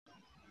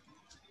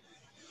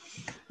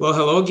Well,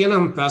 hello again.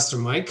 I'm Pastor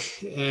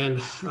Mike, and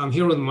I'm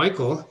here with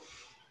Michael.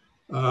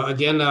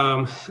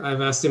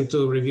 I've asked him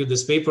to review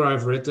this paper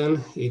I've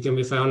written. It can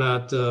be found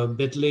at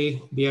bit.ly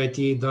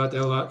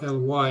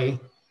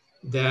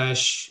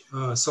dash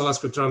Sola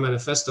Scriptura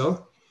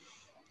Manifesto.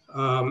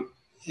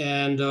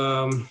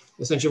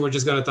 Essentially, we're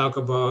just going to talk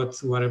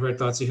about whatever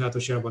thoughts you had to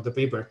share about the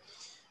paper.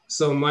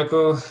 So,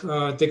 Michael,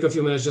 take a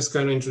few minutes, just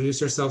kind of introduce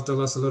yourself,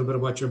 tell us a little bit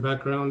about your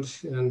background,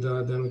 and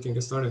then we can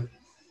get started.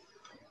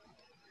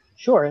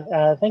 Sure.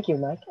 Thank you,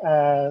 Mike.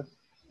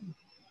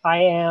 I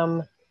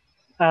am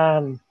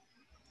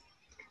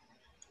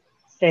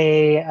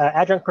a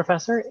adjunct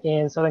professor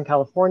in Southern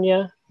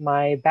California.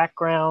 My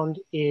background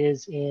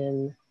is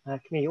in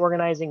community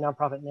organizing,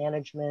 nonprofit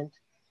management,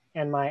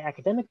 and my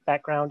academic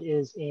background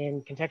is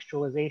in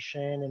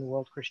contextualization and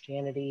world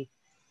Christianity.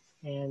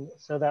 And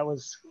so that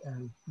was a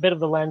bit of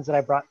the lens that I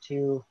brought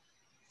to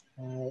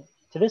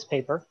this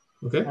paper.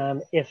 Okay.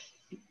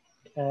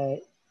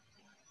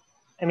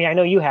 I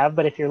know you have,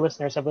 but if your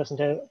listeners have listened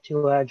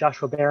to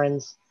Joshua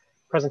Barron's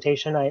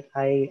presentation, I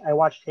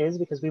watched his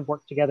because we've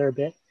worked together a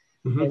bit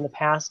in the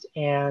past,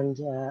 and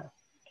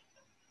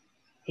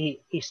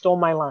he stole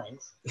my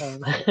lines.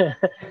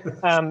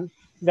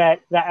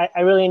 That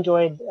I really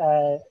enjoyed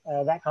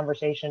that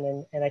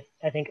conversation, and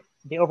I think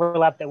the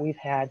overlap that we've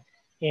had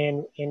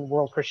in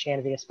world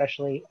Christianity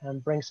especially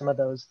brings some of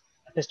those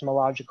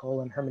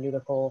epistemological and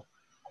hermeneutical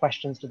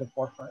questions to the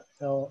forefront.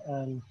 So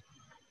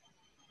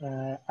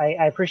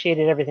I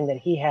appreciated everything that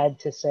he had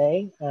to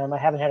say. I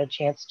haven't had a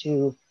chance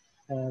to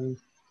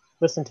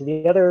listen to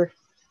the other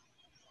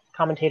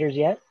commentators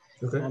yet,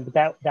 but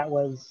that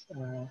was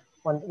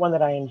one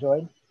that I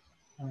enjoyed.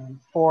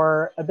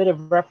 For a bit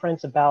of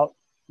reference about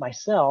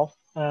myself,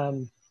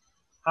 I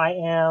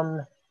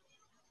am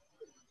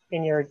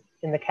in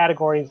the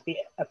categories, the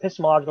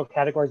epistemological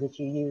categories that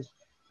you use.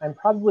 I'm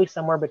probably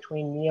somewhere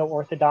between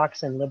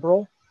neo-orthodox and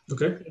liberal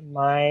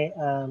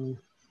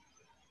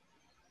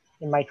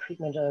in my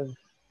treatment of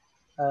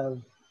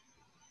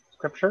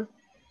scripture.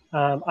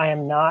 I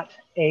am not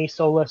a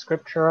sola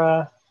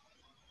scriptura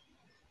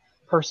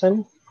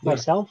person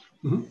myself.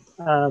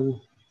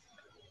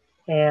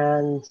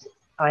 And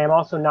I am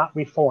also not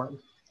reformed.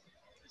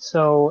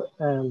 So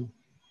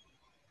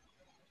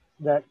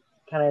that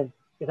kind of,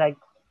 if that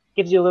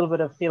gives you a little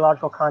bit of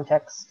theological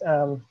context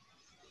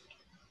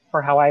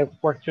for how I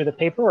work through the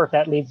paper, or if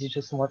that leads you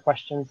to some more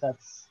questions,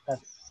 that's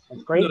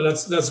great. No,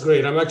 that's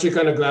great. I'm actually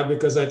kind of glad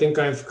because I think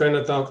I've kind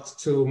of talked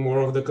to more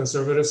of the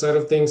conservative side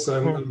of things.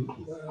 So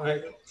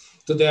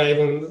today I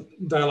even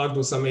dialogued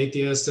with some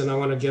atheists, and I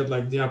want to get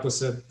like the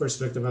opposite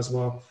perspective as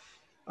well.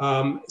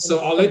 So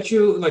I'll let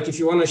you, like, if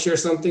you want to share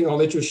something, I'll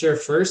let you share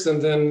first,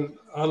 and then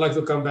I'd like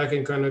to come back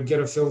and kind of get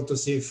a feel to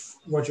see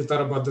what you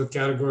thought about the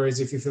categories,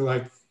 if you feel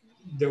like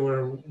they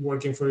were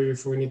working for you,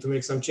 if we need to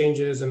make some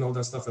changes and all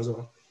that stuff as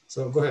well.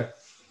 So go ahead.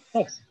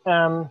 Thanks.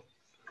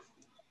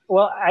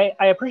 Well,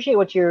 I appreciate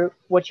what you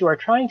are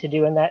trying to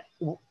do, and that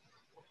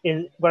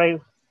is what I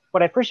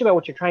appreciate about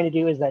what you're trying to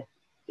do is that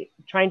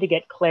trying to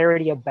get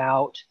clarity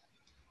about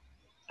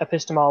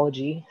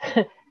epistemology,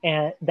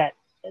 and that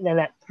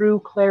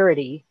through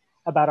clarity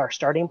about our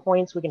starting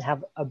points, we can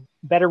have a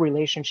better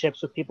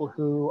relationships with people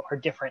who are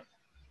different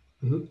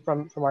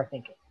from our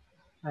thinking.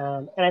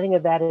 And I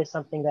think that is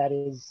something that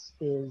is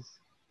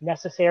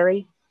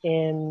necessary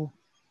in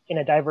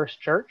a diverse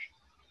church.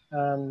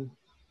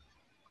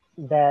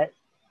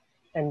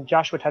 And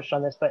Joshua touched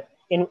on this, but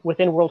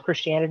within world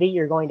Christianity,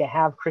 you're going to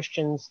have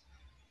Christians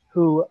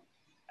who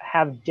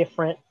have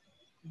different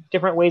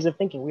ways of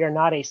thinking. We are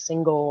not a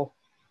single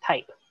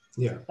type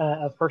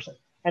of person,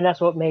 and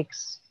that's what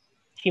makes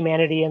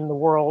humanity and the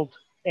world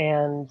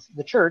and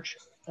the church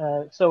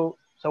so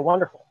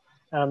wonderful.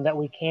 That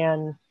we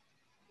can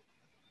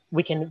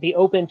be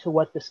open to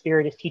what the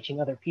Spirit is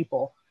teaching other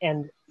people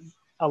and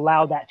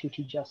allow that to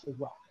teach us as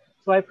well.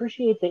 So I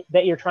appreciate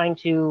that you're trying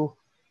to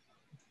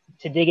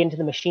dig into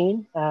the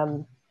machine,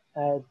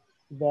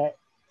 that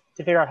to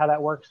figure out how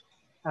that works.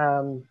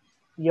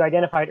 You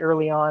identified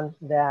early on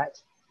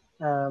that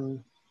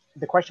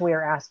the question we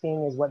are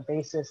asking is, what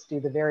basis do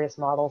the various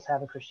models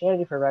have in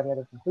Christianity for arriving at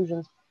their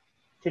conclusions?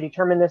 To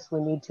determine this,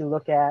 we need to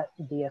look at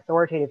the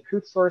authoritative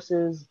truth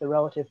sources, the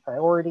relative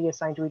priority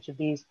assigned to each of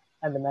these,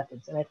 and the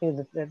methods. And I think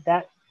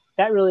that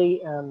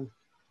really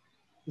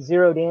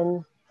zeroed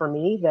in for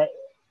me that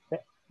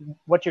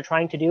what you're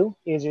trying to do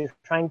is you're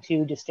trying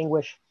to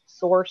distinguish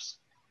source,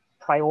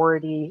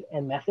 priority,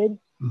 and method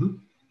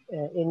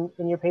in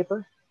your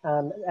paper.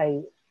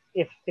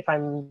 If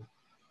I'm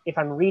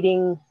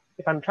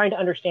trying to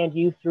understand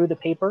you through the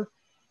paper,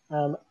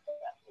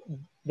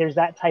 there's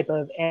that type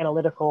of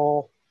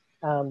analytical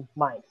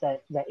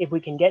mindset that if we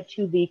can get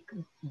to the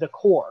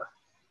core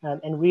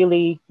and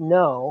really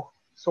know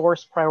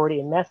source,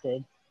 priority, and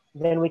method,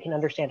 then we can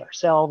understand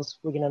ourselves,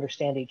 we can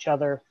understand each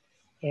other,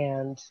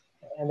 and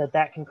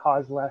that can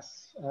cause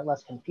less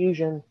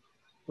confusion,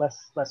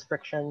 less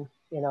friction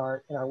in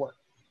our work.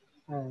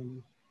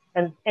 And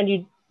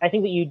I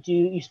think that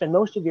you spend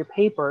most of your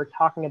paper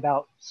talking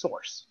about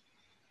source.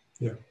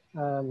 Yeah.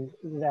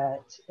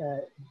 that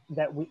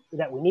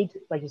we need to,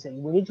 like you said,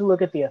 we need to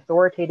look at the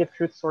authoritative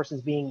truth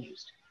sources being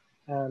used.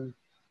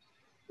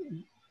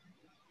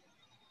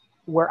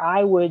 Where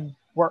I would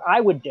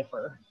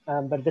differ,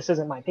 but this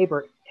isn't my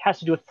paper, it has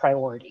to do with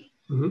priority.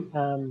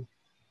 Mm-hmm.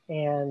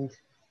 And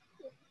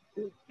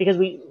because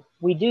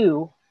we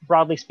do,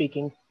 broadly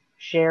speaking,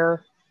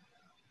 share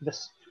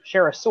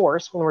a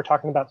source when we're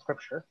talking about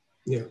scripture.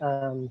 Yeah.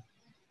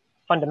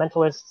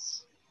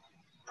 Fundamentalists,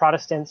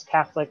 Protestants,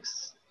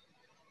 Catholics,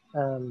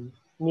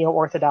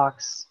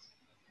 neo-Orthodox,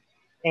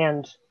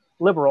 and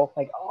liberal,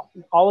 like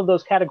all of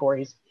those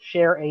categories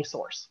share a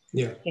source.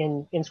 Yeah.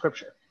 In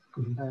scripture.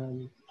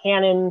 Mm-hmm.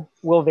 Canon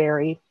will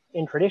vary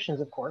in traditions,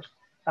 of course,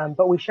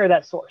 but we share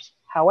that source.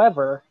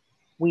 However,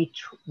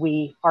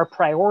 our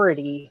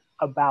priority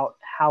about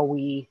how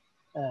we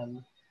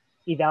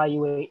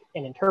evaluate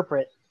and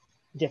interpret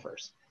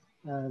differs.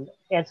 And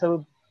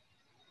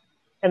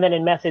then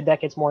in method,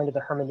 that gets more into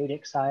the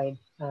hermeneutic side.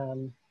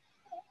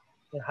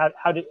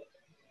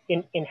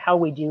 In how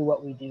we do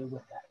what we do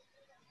with that.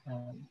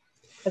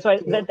 And so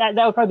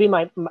that would probably be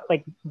my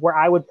like where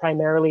I would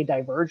primarily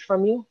diverge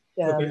from you.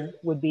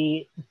 Would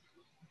be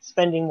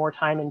spending more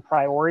time in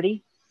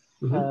priority.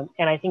 Mm-hmm.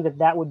 And I think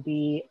that would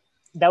be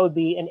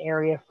an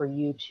area for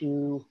you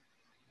to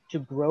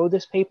grow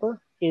this paper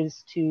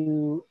is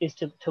to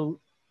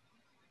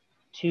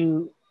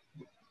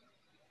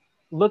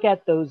look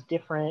at those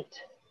different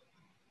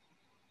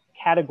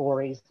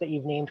categories that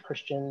you've named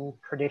Christian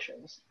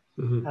traditions.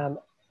 Mm-hmm.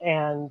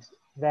 And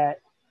that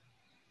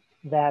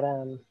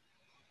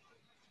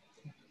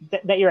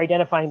you're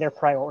identifying their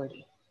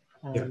priority.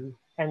 And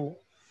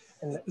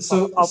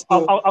so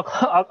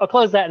I'll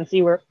close that and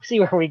see where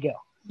we go.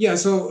 Yeah.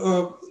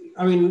 So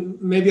I mean,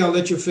 maybe I'll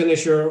let you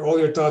finish all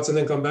your thoughts and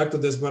then come back to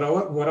this. But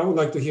what I would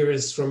like to hear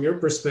is from your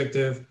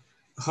perspective,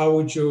 how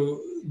would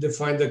you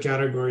define the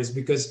categories?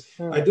 Because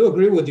I do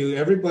agree with you.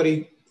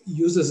 Everybody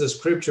uses the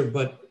scripture,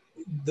 but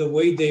the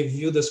way they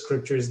view the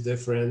scripture is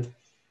different.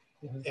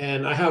 Mm-hmm.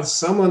 And I have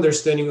some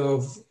understanding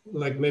of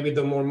like maybe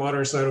the more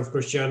modern side of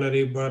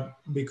Christianity, but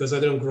because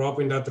I didn't grow up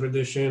in that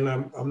tradition,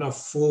 I'm not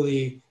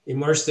fully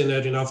immersed in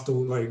it enough to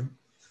like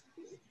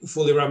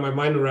fully wrap my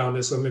mind around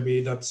it. So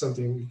maybe that's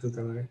something you could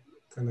kind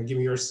of give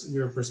me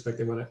your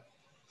perspective on it.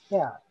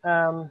 Yeah.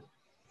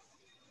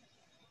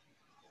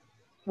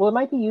 Well, it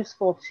might be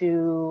useful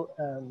to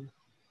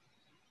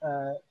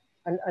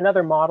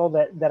another model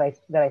that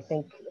I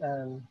think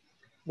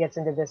gets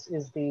into this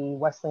is the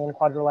Wesleyan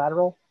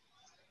quadrilateral.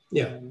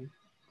 Yeah.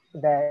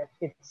 That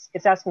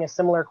it's asking a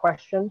similar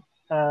question.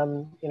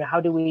 How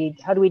do we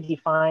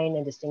define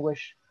and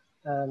distinguish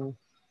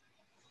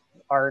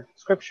our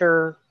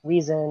scripture,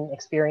 reason,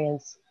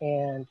 experience,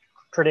 and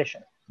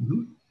tradition?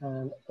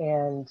 Mm-hmm.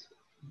 And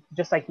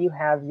just like you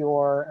have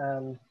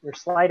your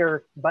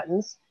slider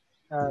buttons,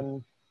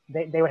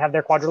 they would have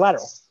their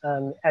quadrilateral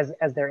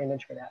as their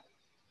image for that.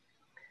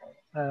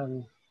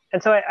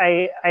 And so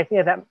I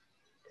think that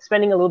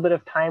spending a little bit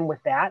of time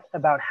with that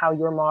about how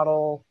your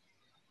model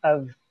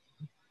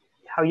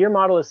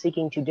is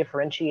seeking to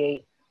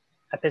differentiate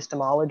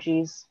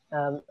epistemologies,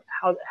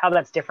 how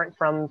that's different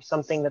from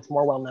something that's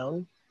more well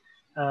known,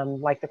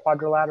 like the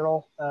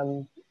quadrilateral,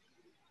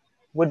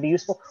 would be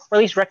useful, or at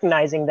least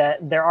recognizing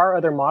that there are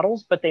other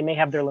models, but they may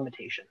have their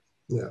limitation.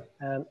 Yeah.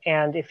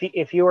 And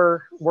if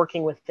you're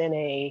working within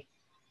a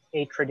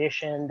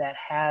tradition that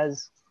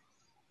has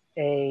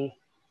a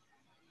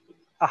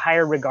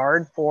higher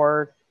regard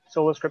for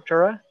sola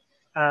scriptura,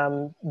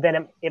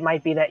 then it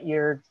might be that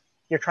you're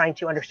trying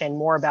to understand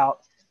more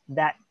about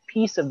that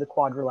piece of the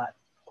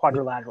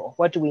quadrilateral.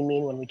 What do we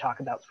mean when we talk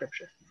about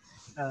scripture?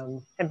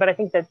 But I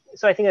think that's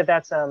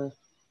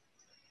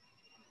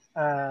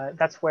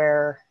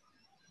where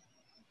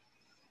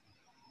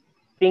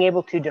being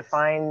able to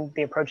define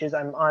the approaches.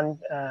 I'm on,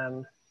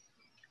 I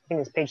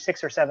think it's page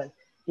 6 or 7.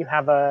 You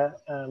have a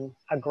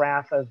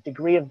graph of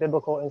degree of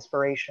biblical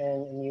inspiration,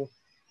 and you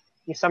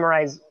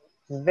summarize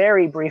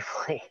very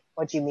briefly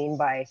what you mean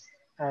by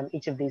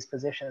each of these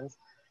positions.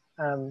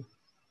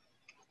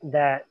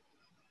 That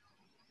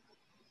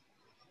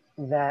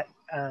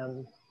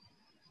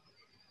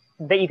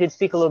you could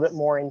speak a little bit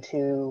more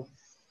into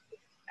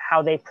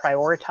how they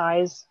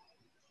prioritize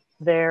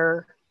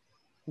their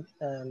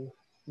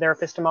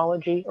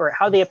epistemology, or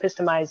how they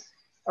epistemize,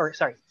 or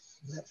sorry,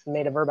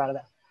 made a verb out of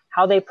that.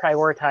 How they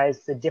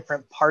prioritize the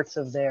different parts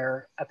of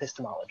their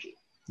epistemology.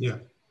 Yeah.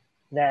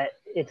 That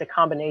it's a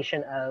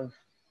combination of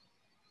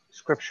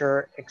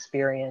scripture,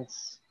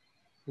 experience,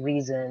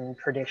 reason,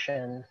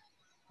 tradition,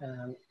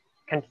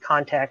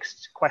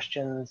 context,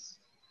 questions,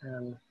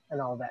 and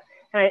all of that.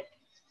 And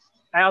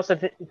I also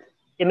think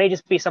it may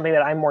just be something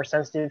that I'm more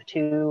sensitive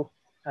to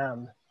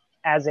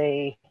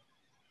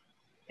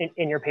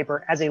in your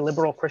paper as a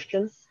liberal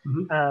Christian.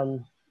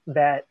 Mm-hmm.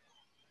 That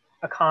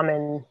a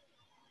common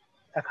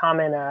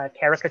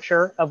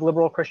caricature of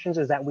liberal Christians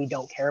is that we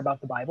don't care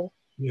about the Bible.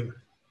 Yeah.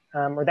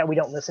 Or that we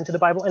don't listen to the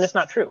Bible, and it's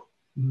not true.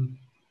 Mm-hmm.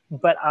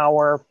 But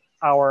our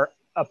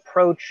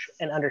approach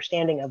and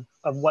understanding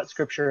of what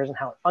scripture is and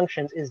how it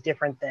functions is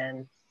different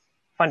than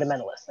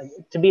fundamentalist, like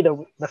to be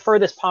the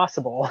furthest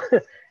possible.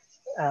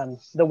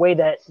 The way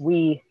that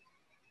we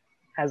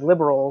as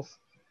liberals,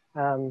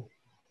 and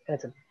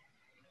it's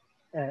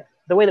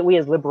the way that we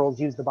as liberals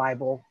use the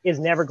Bible is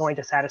never going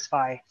to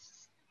satisfy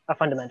a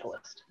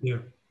fundamentalist. Yeah.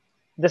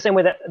 The same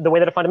way that the way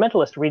that a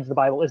fundamentalist reads the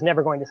Bible is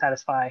never going to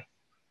satisfy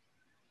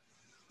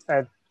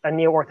a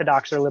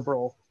neo-Orthodox or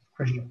liberal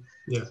Christian.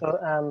 Yeah.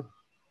 So,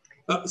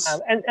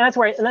 and that's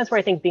where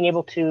I think being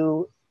able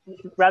to,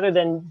 rather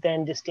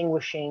than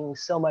distinguishing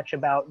so much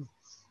about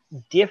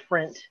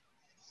different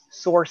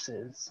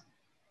sources,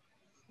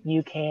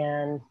 you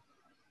can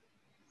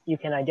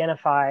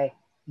identify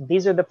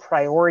these are the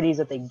priorities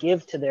that they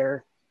give to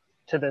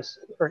this,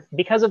 or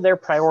because of their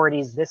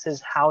priorities, this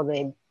is how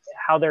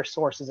their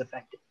source is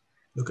affected.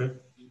 Okay.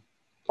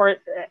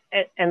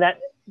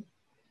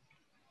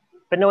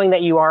 But knowing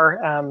that you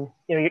are,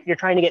 you're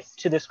trying to get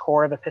to this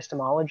core of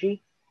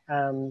epistemology,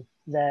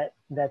 that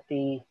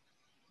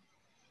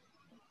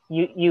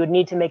you would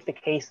need to make the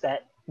case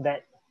that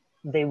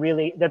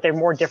they're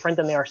more different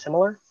than they are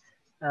similar,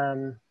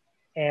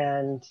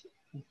 and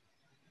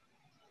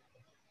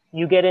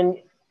you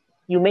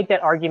make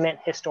that argument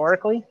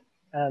historically,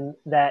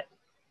 that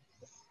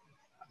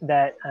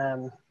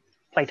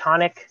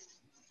Platonic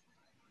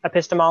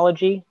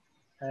epistemology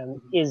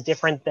is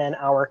different than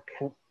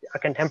a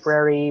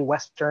contemporary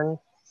Western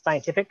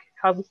scientific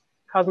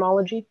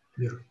cosmology.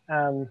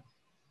 Yeah.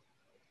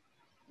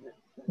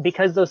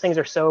 Because those things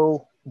are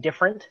so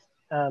different,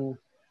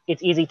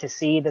 it's easy to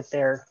see that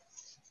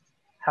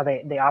how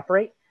they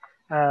operate.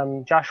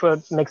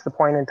 Joshua makes the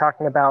point in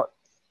talking about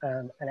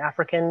an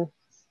African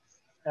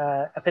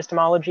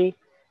epistemology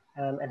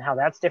and how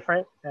that's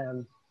different.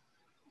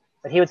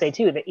 But he would say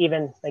too that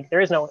even like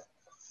there is no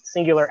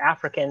singular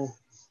African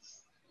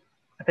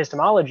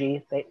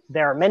epistemology.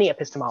 There are many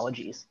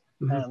epistemologies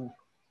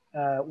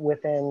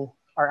within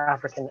our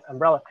African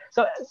umbrella.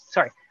 So,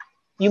 sorry,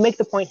 you make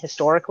the point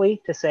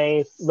historically to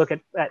say, look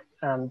at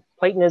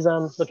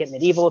Platonism, look at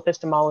medieval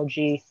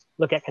epistemology,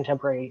 look at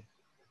contemporary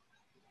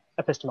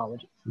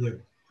epistemology. Yeah.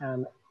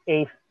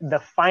 The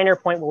finer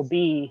point will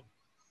be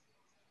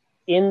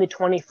in the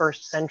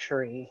 21st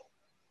century,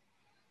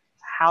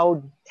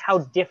 how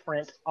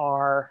different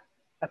are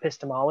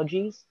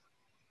epistemologies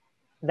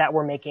that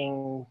we're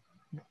making,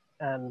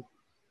 that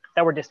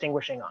we're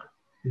distinguishing on.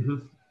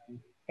 Mm-hmm.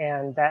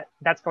 And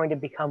that's going to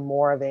become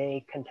more of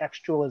a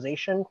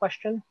contextualization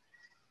question,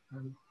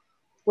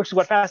 which is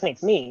what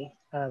fascinates me.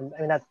 I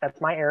mean, that's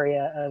my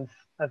area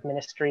of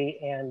ministry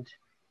and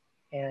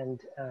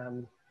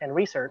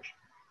research.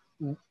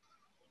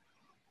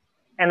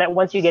 And that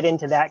once you get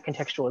into that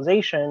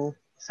contextualization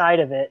side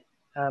of it,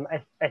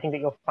 I think that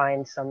you'll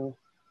find some,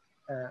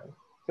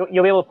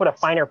 you'll be able to put a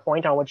finer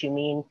point on what you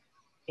mean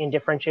in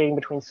differentiating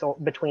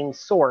between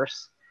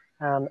source,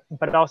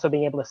 but also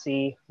being able to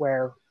see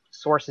where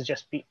source is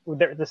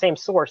the same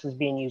source is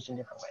being used in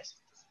different ways.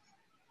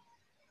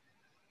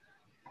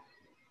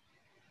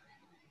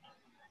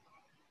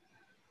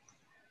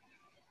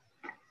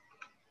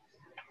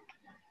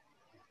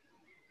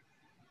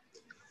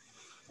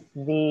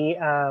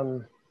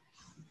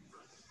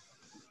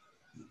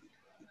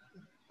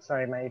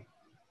 Sorry, my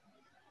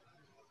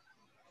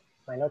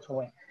notes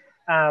went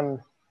away.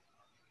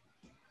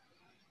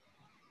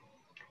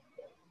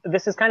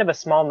 This is kind of a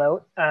small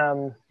note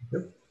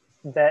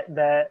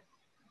that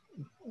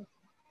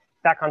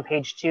back on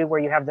page 2 where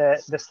you have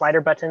the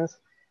slider buttons.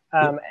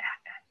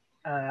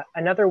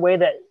 Another way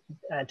that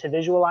to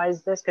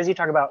visualize this, because you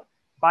talk about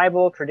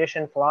Bible,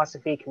 tradition,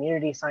 philosophy,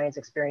 community, science,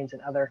 experience,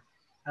 and other.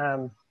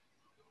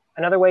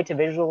 Another way to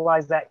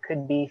visualize that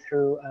could be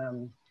through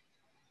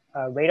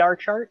a radar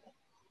chart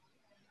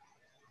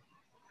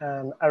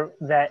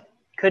that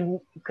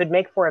could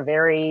make for a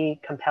very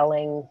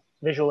compelling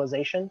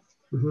visualization,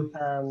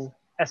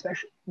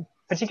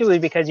 particularly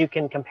because you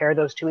can compare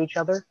those to each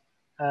other,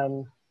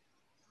 and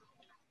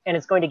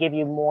it's going to give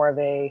you more of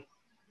a.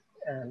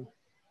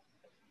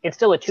 It's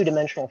still a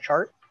two-dimensional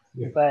chart,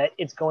 but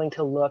it's going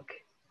to look.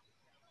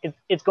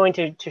 It's going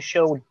to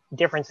show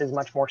differences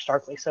much more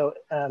starkly. So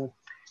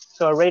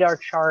a radar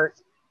chart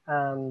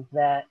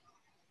that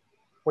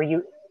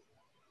where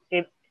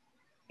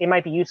it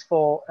might be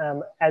useful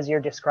as you're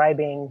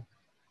describing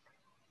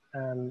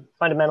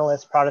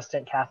fundamentalist,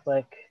 Protestant,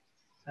 Catholic,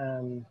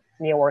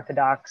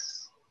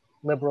 neo-Orthodox,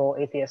 liberal,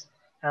 atheist,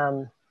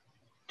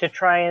 to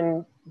try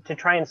and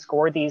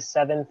score these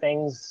 7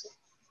 things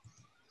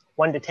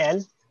 1 to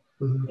 10,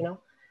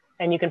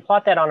 and you can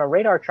plot that on a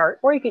radar chart,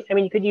 or you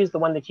could use the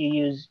one that you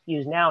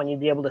use now, and you'd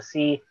be able to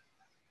see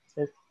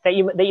that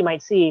you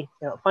might see,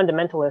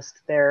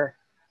 fundamentalists, their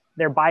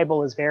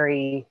Bible is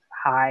very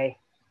high,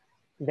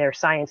 their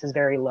science is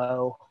very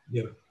low,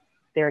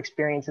 their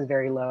experience is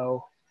very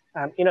low,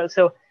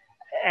 so,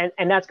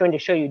 and that's going to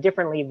show you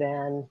differently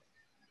than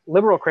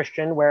liberal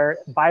Christian, where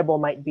Bible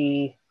might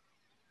be,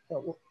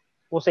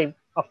 we'll say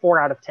a 4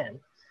 out of 10,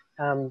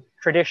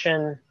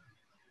 tradition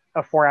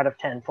a 4 out of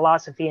 10,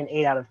 philosophy an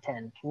 8 out of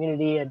 10,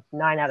 community a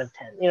 9 out of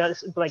 10.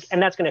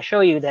 And that's going to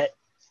show you that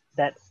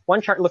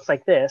one chart looks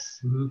like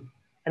this,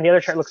 and the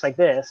other chart looks like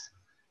this.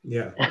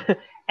 Yeah.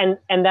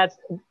 and that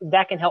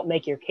can help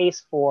make your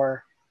case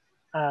for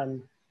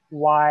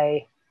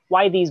why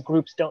these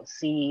groups don't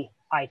see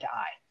eye to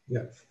eye.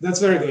 Yeah, that's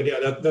very good.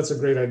 Yeah, that's a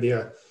great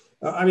idea.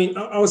 I mean,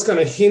 I was kind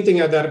of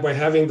hinting at that by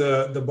having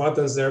the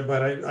buttons there,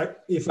 but I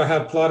if I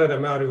had plotted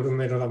them out, it would have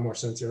made a lot more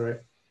sense. You're right.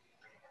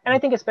 And I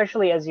think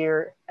especially as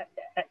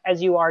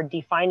you are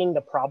defining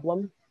the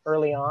problem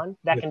early on,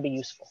 that can be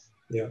useful.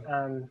 Yeah.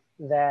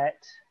 That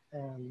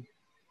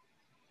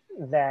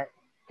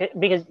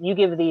because you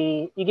give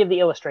the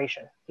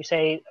illustration. You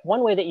say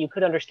one way that you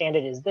could understand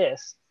it is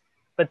this,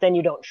 but then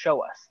you don't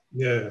show us.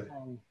 Yeah.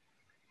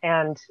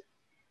 And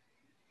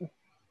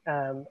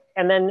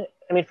then,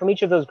 I mean, from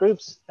each of those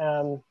groups,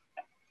 I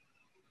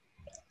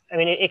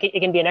mean, it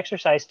can be an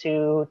exercise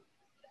to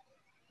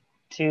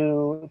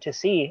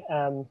see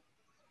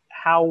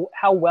how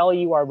well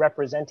you are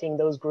representing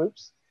those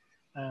groups.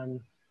 To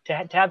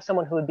have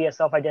someone who would be a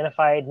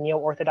self-identified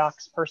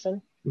neo-Orthodox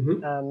person,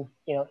 Mm-hmm.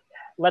 you know,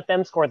 let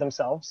them score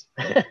themselves,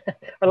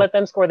 or let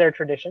them score their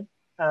tradition.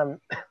 Let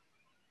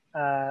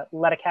a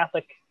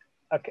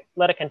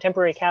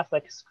contemporary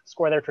Catholic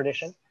score their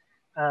tradition.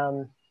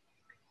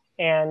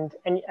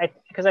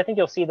 Because I think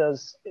you'll see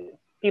those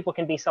people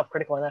can be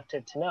self-critical enough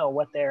to know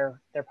what they're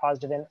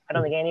positive in. I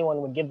don't think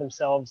anyone would give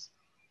themselves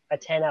a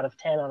 10 out of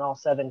 10 on all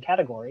 7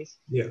 categories.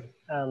 Yeah.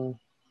 And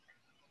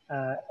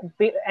I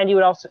think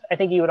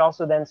you would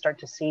also then start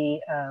to see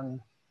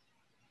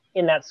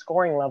in that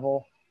scoring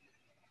level.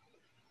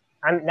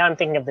 I'm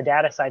thinking of the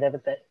data side of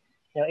it, that,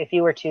 you know, if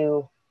you were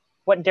to,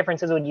 what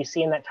differences would you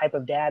see in that type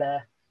of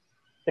data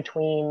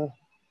between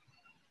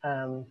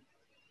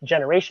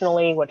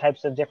generationally? What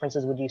types of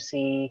differences would you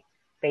see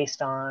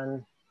based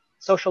on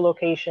social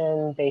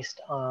location, based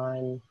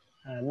on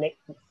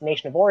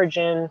nation of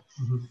origin?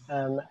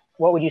 Mm-hmm.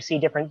 What would you see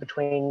different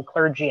between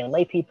clergy and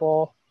lay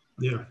people?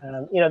 Yeah.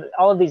 You know,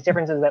 all of these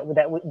differences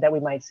that we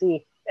might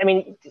see. I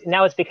mean,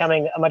 now it's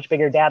becoming a much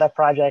bigger data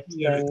project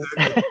than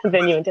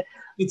you intend.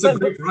 It's a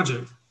great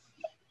project.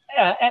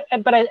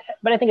 But I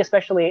think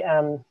especially,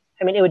 I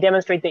mean, it would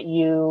demonstrate that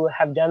you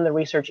have done the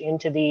research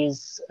into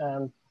these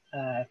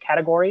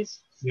categories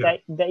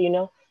that you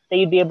know, that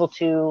you'd be able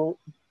to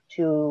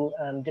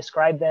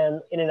describe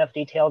them in enough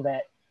detail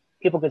that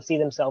people could see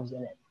themselves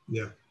in it.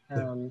 Yeah.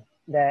 And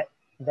I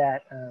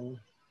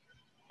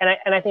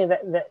think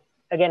that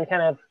again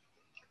kind of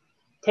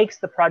takes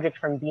the project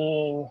from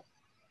being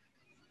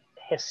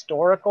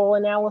historical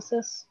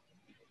analysis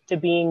to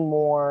being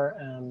more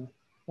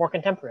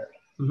contemporary.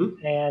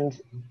 Mm-hmm.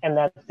 and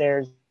that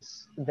there's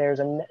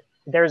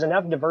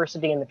enough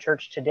diversity in the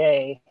church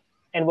today,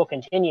 and will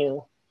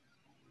continue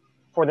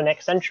for the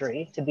next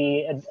century to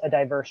be a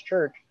diverse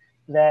church,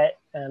 that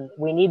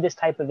we need this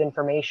type of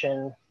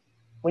information,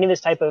 we need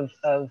this type of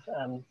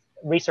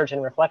research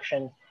and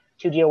reflection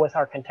to deal with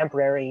our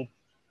contemporary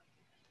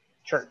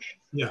church.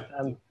 Yeah.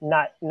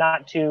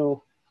 Not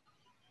to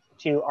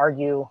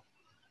argue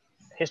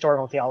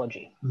historical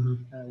theology.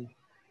 Mm-hmm.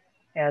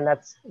 And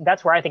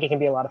that's where I think it can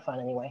be a lot of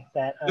fun anyway,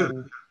 that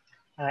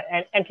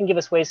and can give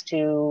us ways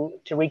to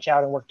reach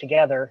out and work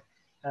together,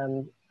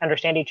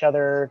 understand each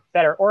other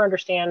better, or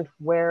understand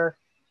where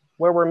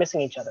we're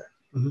missing each other.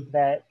 Mm-hmm.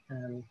 That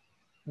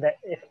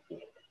if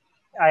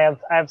I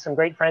have some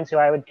great friends who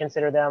I would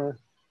consider them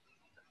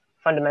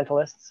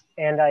fundamentalists,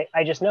 and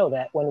I just know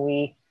that when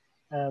we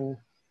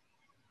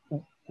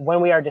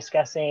are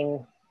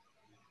discussing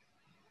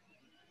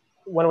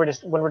when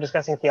we're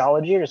discussing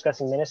theology or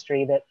discussing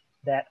ministry,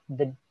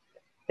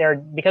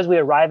 because we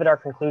arrive at our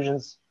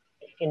conclusions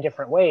in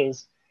different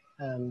ways,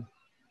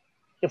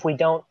 if we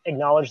don't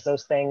acknowledge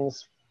those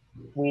things,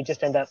 we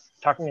just end up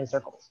talking in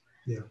circles.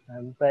 Yeah.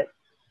 But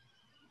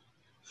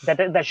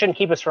that shouldn't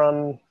keep us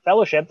from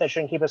fellowship. That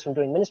shouldn't keep us from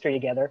doing ministry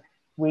together.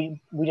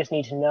 We just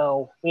need to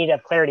know. We need to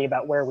have clarity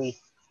about where we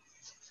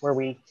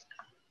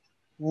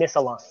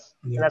misalign.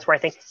 Yeah. And that's where I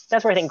think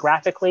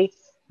graphically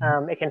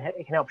it can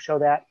help show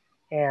that,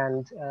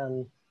 and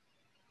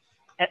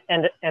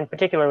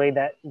particularly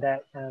that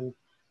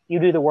you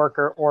do the work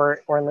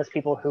or enlist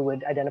people who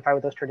would identify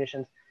with those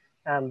traditions,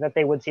 that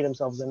they would see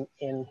themselves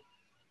in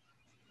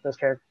those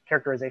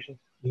characterizations.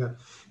 Yeah.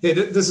 Hey,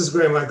 this is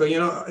great, Michael. You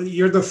know,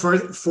 you're the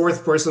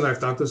fourth person I've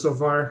talked to so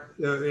far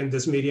in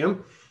this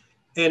medium,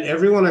 and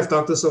everyone I've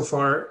talked to so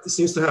far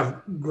seems to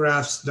have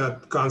grasped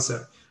that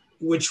concept,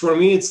 which for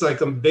me, it's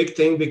like a big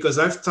thing, because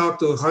I've talked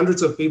to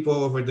hundreds of people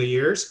over the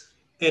years,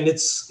 and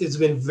it's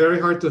been very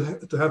hard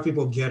to have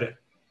people get it.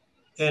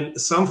 And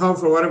somehow,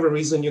 for whatever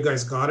reason, you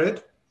guys got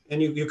it, and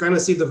you kind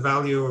of see the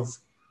value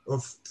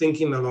of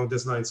thinking along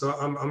this line. So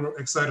I'm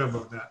excited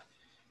about that,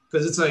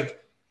 because it's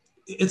like,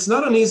 it's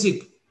not an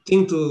easy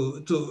thing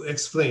to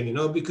explain, you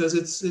know, because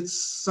it's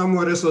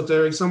somewhat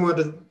esoteric, somewhat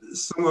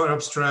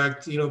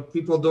abstract. You know,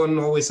 people don't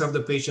always have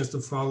the patience to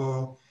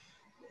follow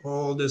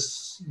all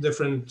this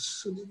different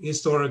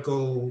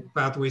historical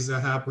pathways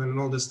that happen and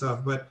all this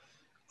stuff. But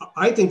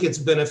I think it's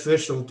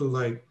beneficial to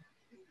like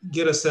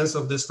get a sense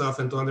of this stuff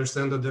and to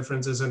understand the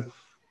differences. And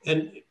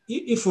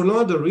if for no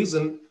other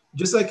reason,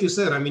 just like you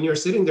said, I mean, you're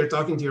sitting there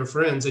talking to your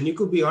friends and you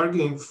could be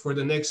arguing for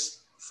the next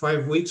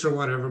 5 weeks or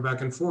whatever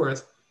back and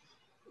forth,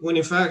 when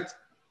in fact,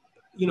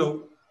 you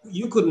know,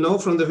 you could know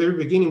from the very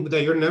beginning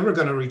that you're never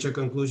going to reach a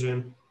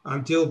conclusion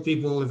until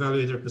people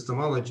evaluate their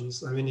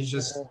epistemologies. I mean, it's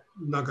just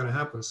not going to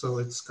happen. So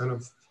it's kind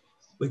of,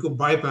 we could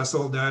bypass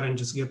all that and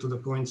just get to the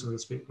point, so to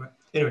speak. But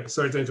anyway,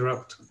 sorry to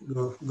interrupt.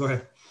 Go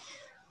ahead.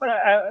 But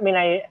I mean,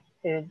 I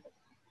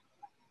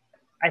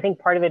think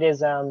part of it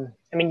is, I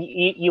mean,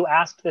 you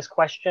asked this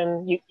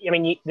question.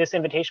 This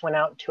invitation went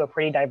out to a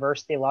pretty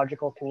diverse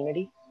theological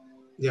community.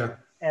 Yeah.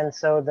 And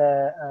so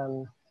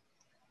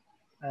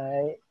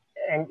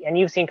and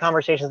you've seen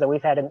conversations that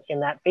we've had in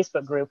that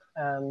Facebook group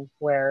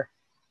where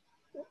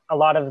a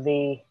lot of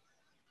the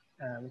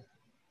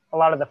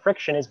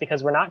friction is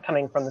because we're not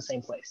coming from the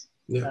same place.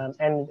 Yeah.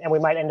 And we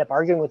might end up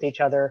arguing with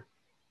each other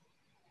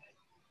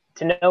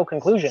to no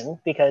conclusion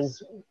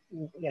because,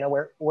 you know,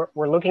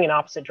 we're looking in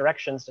opposite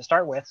directions to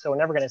start with, so we're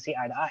never going to see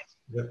eye to eye.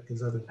 Yeah,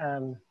 exactly.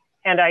 And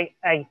I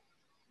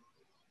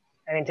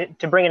mean,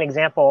 to bring an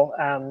example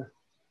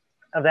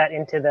of that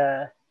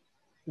into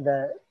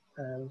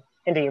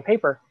into your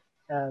paper,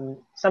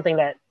 something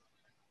that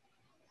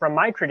from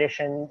my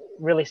tradition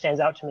really stands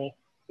out to me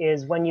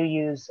is when you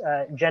use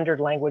gendered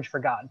language for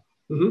God.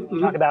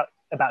 Mm-hmm, talk about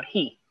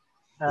he.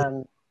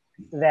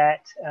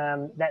 That's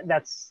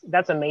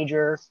a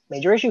major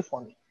issue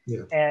for me.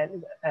 Yeah.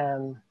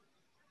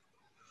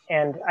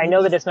 And I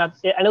know that it's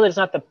not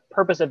the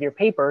purpose of your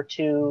paper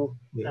to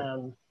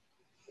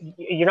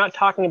you're not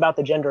talking about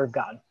the gender of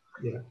God.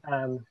 Yeah.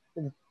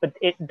 But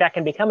that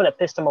can become an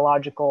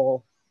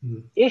epistemological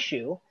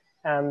issue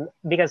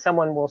because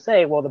someone will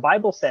say, well, the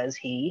Bible says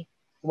he,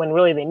 when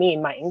really they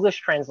mean my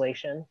English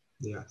translation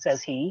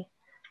says he.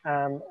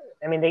 I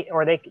mean,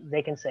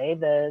 they can say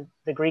the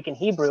Greek and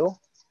Hebrew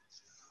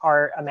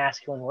are a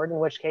masculine word, in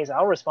which case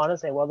I'll respond and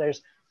say, well,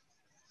 there's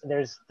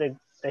the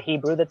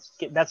Hebrew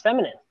that's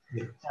feminine.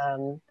 Yeah.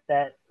 You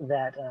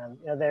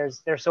know,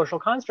 there's social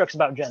constructs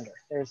about gender.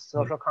 There's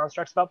social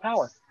constructs about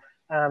power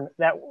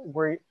that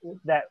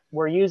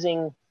we're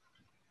using.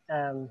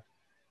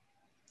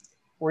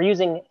 We're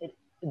using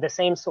the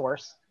same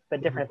source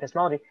but different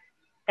epistemology,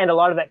 and a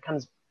lot of that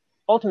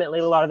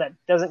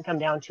doesn't come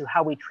down to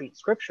how we treat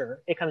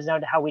Scripture. It comes down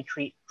to how we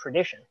treat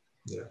tradition.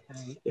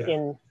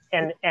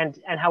 And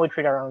how we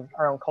treat our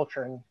own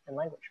culture and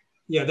language.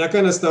 Yeah, that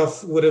kind of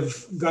stuff would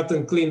have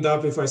gotten cleaned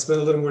up if I spent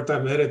a little more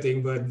time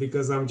editing, but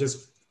because I'm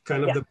just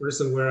kind of the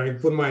person where I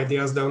put my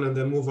ideas down and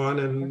then move on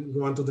and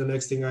go on to the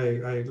next thing,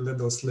 I let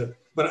those slip.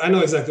 But I know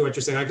exactly what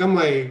you're saying. I got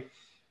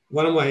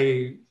one of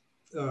my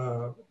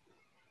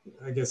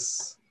I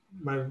guess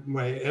my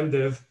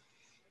MDiv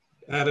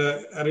at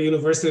a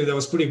university that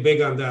was pretty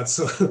big on that.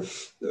 So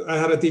I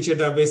had a teacher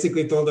that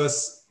basically told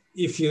us,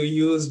 if you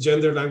use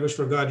gender language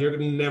for God, you're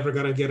never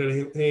going to get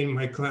an A in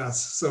my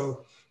class.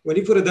 So when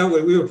he put it that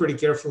way, we were pretty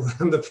careful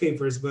on the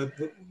papers, but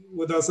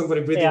without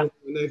somebody breathing with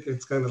the neck,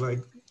 it's kind of like.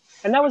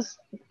 And that was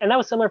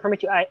similar for me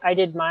too. I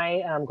did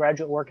my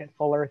graduate work at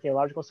Fuller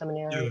Theological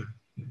Seminary,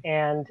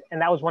 and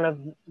that was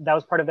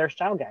part of their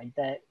style guide,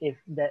 that if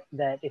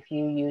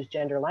you use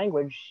gender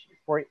language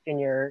in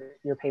your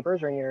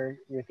papers or in your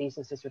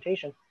thesis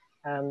dissertation,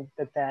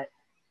 that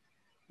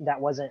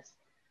wasn't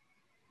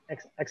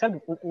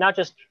acceptable. Not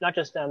just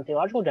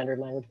theological gendered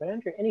language, but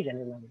any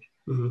gendered language.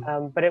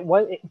 Mm-hmm.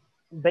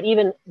 But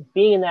even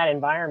being in that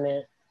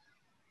environment,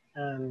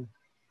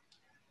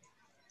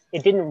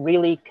 it didn't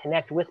really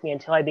connect with me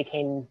until I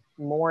became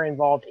more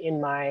involved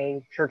in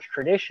my church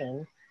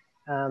tradition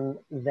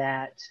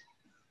that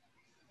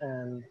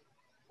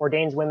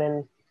ordains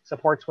women,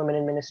 supports women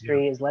in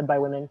ministry, is led by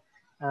women.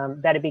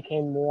 That it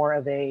became more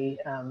of a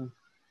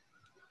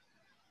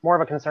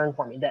concern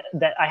for me.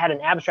 That I had an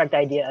abstract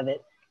idea of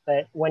it,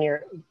 but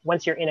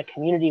once you're in a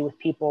community with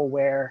people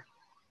where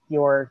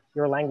your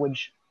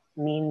language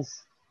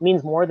means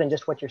more than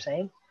just what you're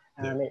saying,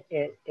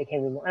 it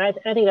can be more. And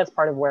I think that's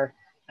part of where,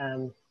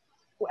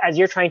 as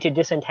you're trying to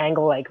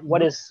disentangle, like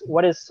what is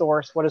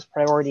source, what is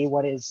priority,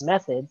 what is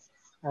method,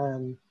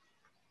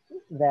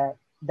 that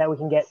we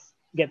can get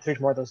through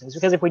more of those things.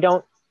 Because if we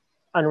don't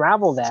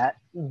unravel that,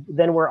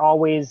 then we're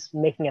always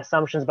making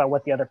assumptions about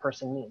what the other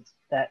person means.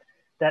 That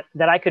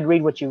I could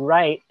read what you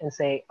write and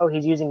say, oh,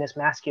 he's using this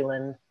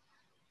masculine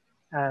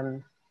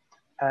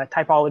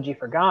typology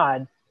for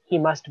God. He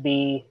must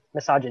be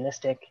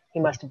misogynistic. He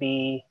must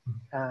be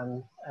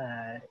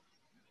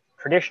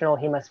traditional.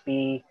 He must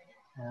be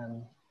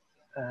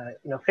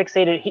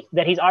fixated.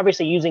 That he's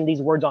obviously using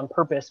these words on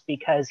purpose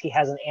because he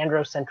has an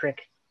androcentric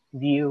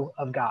view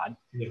of God.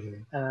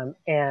 Mm-hmm.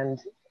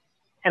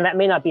 And that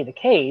may not be the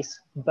case,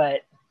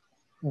 but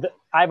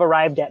I've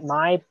arrived at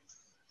my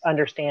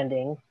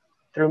understanding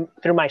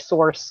through my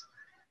source,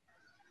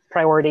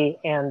 priority,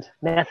 and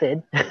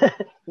method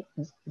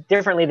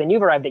differently than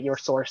you've arrived at your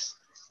source,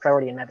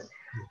 priority, and method.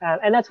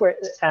 And that's where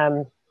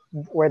I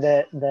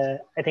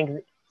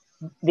think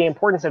the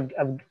importance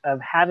of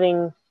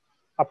having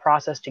a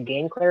process to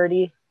gain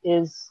clarity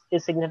is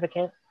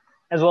significant,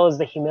 as well as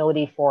the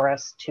humility for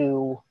us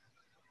to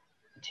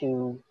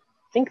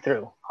think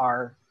through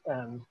our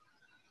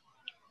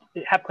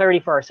have clarity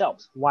for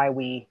ourselves why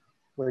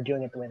we're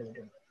doing it the way that we're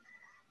doing it.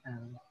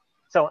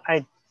 So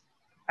I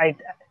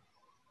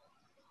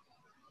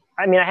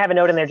mean, I have a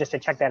note in there just to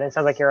check that. And it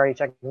sounds like you're already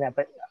checking that,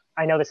 but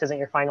I know this isn't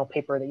your final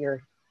paper that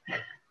you're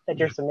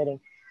submitting.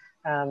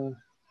 And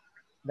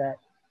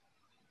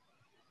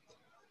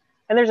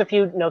there's a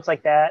few notes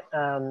like that.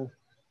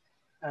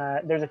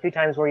 There's a few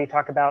times where you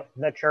talk about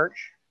the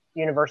church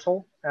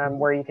universal,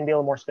 where you can be a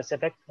little more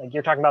specific. Like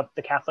you're talking about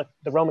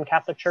the Roman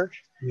Catholic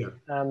Church,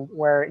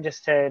 where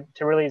just to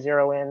really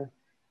zero in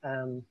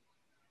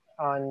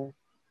on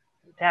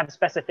to have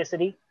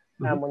specificity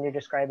when you're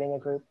describing a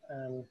group.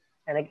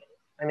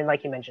 I mean,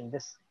 like you mentioned,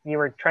 you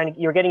were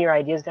getting your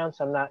ideas down.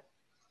 So I'm not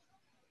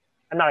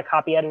a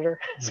copy editor,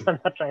 so I'm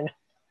not trying to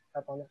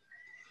help on that.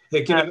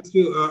 Hey, can I ask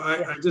you,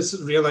 I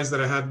just realized that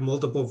I had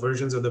multiple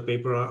versions of the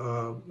paper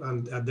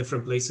at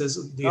different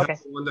places. Do you have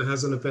one that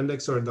has an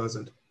appendix or it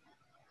doesn't?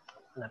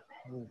 An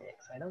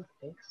appendix? I don't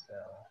think so.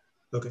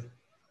 Okay.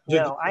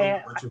 No,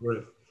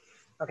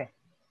 okay.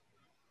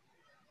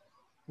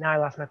 Now I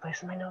lost my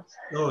place in my notes.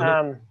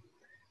 Oh,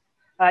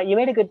 no. You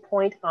made a good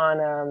point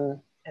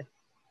on,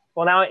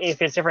 well, now if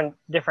it's different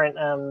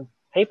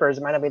papers,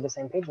 it might not be the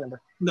same page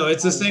number. No,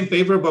 it's the same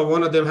paper, but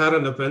one of them had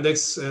an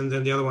appendix and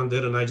then the other one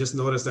didn't. I just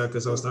noticed that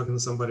because I was talking to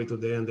somebody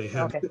today and they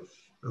had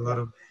a lot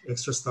of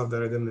extra stuff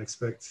that I didn't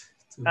expect.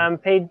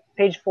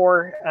 Page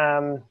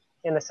 4,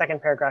 in the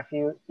second paragraph,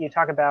 you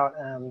talk about,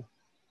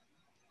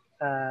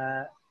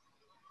 I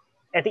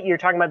think you're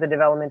talking about the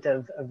development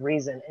of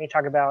reason, and you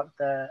talk about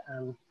the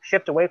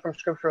shift away from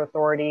scriptural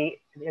authority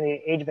in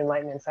the Age of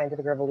Enlightenment and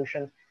Scientific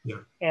Revolution. Yeah.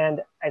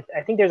 And I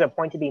think there's a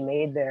point to be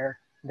made there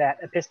that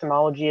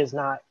epistemology is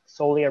not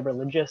solely a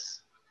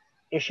religious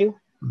issue,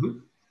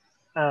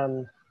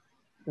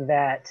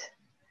 that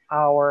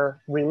our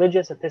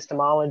religious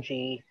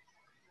epistemology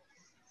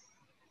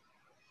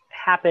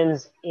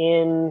happens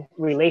in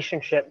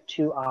relationship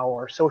to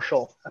our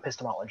social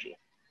epistemology.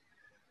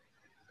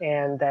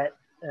 And that,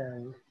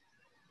 and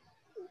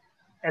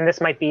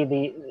this might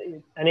be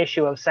an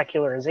issue of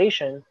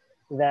secularization,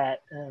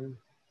 that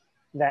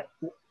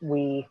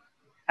we,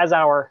 as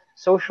our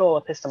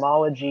social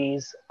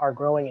epistemologies are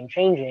growing and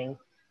changing,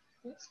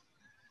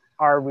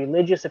 our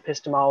religious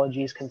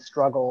epistemologies can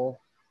struggle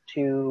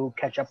to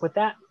catch up with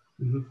that,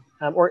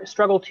 or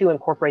struggle to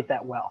incorporate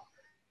that well.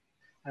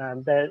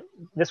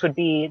 This would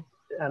be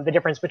the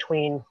difference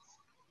between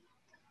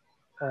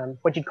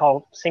what you'd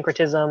call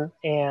syncretism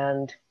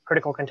and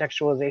critical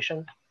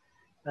contextualization.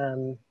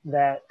 How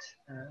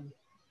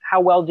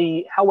well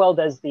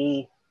does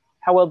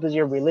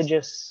your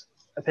religious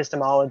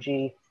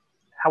epistemology,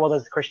 how well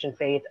does the Christian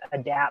faith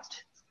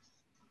adapt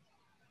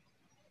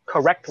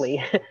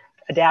correctly,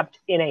 adapt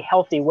in a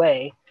healthy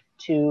way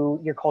to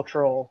your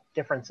cultural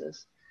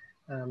differences?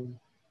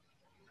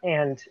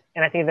 And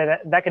I think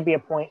that could be a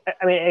point.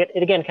 I mean,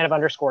 it again kind of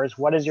underscores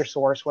what is your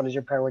source, what is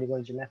your priority,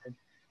 what is your method.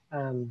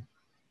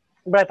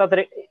 But I thought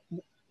that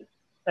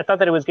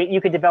it was good.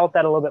 You could develop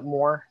that a little bit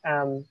more.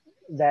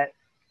 But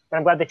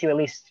I'm glad that you at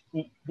least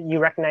you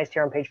recognized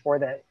here on page 4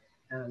 that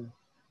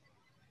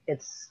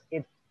it's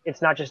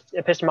not just,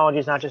 epistemology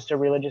is not just a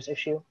religious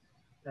issue.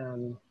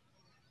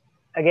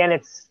 Again,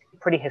 it's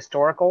pretty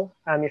historical.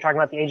 You're talking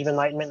about the Age of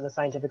Enlightenment and the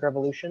Scientific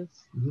Revolution.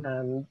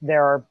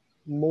 There are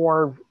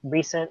more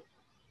recent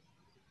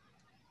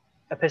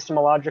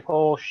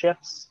epistemological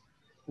shifts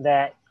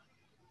that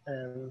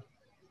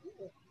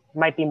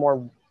might be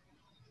more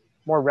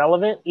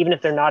relevant, even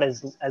if they're not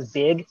as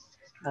big.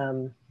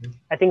 I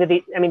think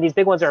that these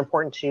big ones are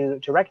important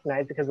to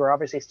recognize because we're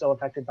obviously still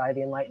affected by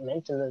the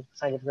Enlightenment and the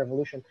Scientific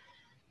Revolution.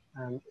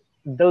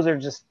 Those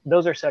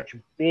are such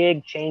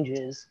big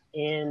changes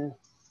in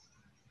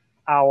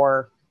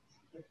our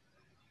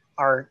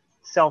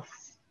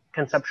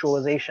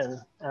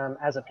self-conceptualization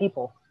as a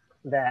people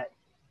that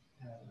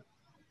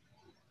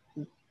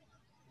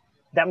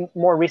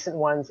more recent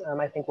ones,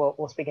 I think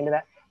we'll speak into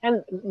that,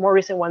 and more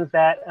recent ones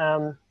that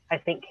I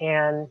think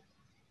can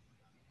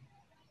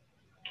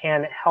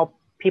help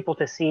people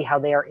to see how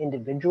they are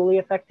individually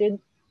affected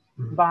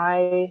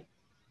by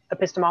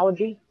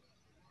epistemology.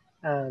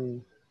 I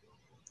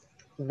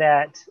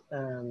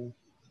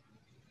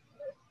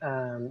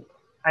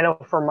know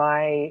for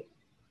my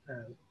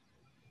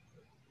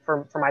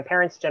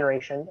parents'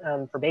 generation,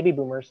 for baby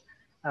boomers,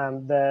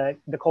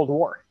 the Cold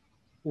War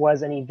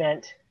was an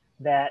event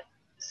that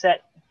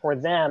set for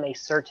them a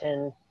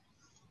certain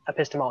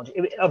epistemology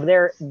of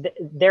their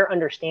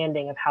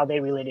understanding of how they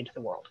related to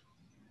the world.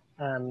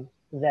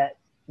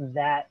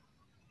 That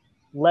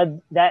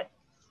led that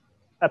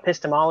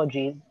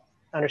epistemology,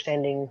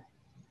 understanding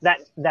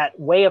that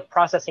way of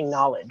processing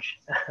knowledge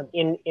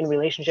in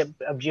relationship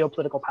of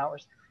geopolitical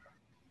powers,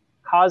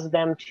 caused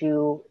them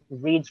to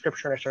read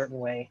scripture in a certain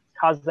way,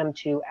 caused them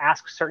to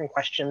ask certain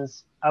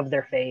questions of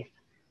their faith,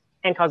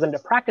 and caused them to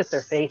practice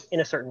their faith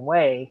in a certain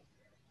way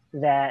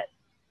that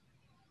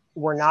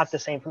were not the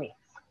same for me.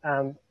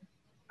 For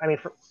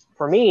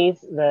me,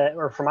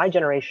 or for my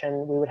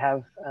generation, we would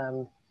have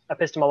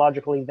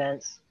epistemological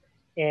events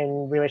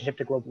in relationship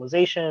to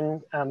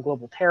globalization,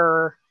 global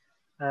terror.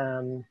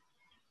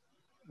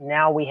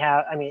 Now we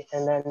have, I mean,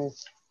 and then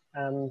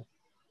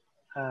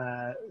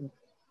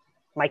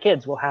my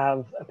kids will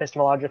have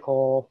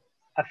epistemological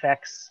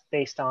effects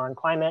based on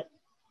climate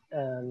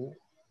and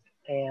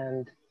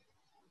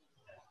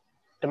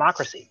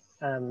democracy.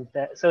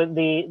 That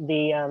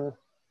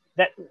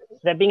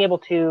being able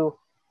to,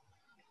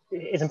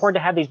 it's important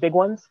to have these big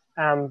ones,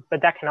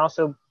 but that can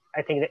also,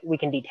 I think that we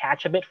can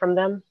detach a bit from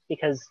them,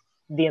 because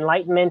the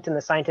Enlightenment and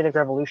the scientific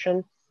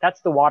revolution,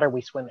 that's the water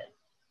we swim in.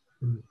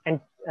 Mm-hmm.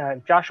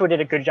 And Joshua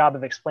did a good job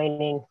of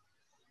explaining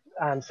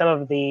some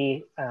of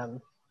the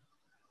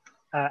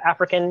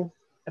African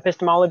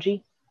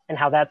epistemology and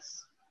how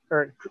that's,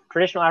 or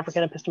traditional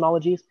African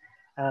epistemologies,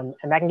 and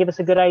that can give us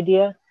a good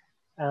idea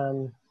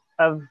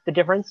of the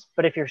difference.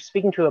 But if you're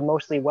speaking to a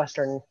mostly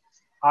Western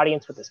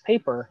audience with this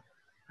paper,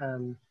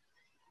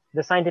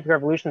 the scientific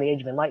revolution, the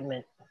age of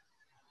enlightenment,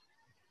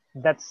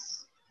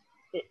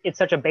 it's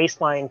such a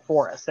baseline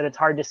for us that it's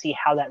hard to see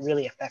how that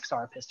really affects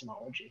our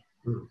epistemology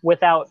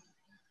without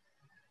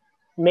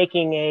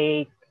making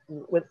a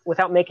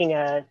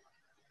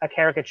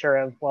caricature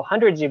of, well,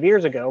 hundreds of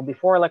years ago,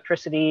 before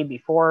electricity,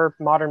 before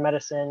modern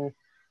medicine,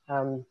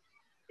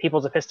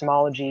 people's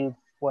epistemology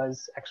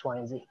was X, Y,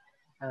 and Z.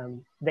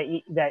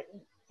 That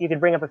you could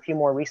bring up a few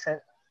more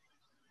recent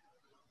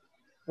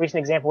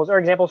examples, or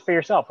examples for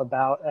yourself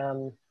about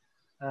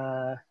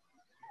the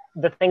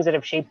things that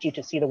have shaped you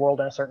to see the world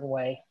in a certain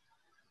way,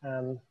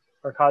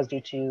 or caused you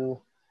to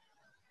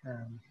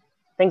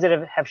things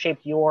that have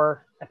shaped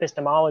your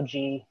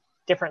epistemology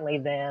differently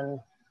than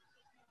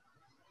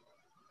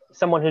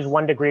someone who's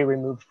 1 degree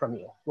removed from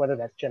you, whether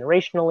that's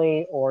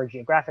generationally or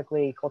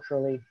geographically,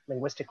 culturally,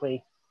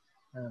 linguistically.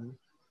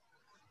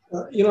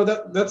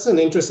 That's an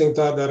interesting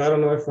thought that I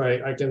don't know if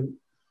I can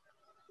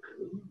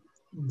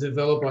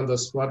develop on the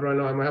spot right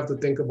now. I might have to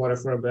think about it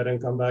for a bit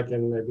and come back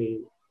and maybe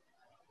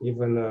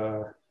even,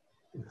 I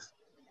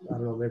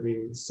don't know,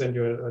 maybe send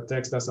you a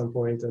text at some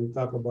point and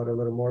talk about it a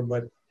little more.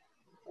 But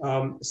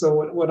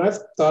so when I've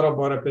thought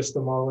about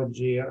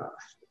epistemology,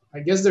 I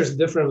guess there's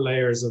different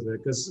layers of it,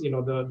 because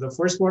the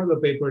first part of the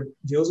paper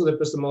deals with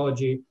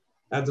epistemology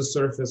at the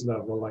surface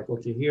level, like,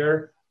 okay,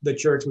 here the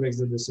church makes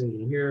the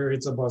decision, here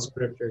it's about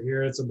scripture,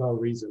 here it's about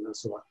reason, and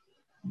so on.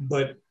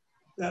 But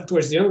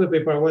towards the end of the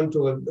paper, I went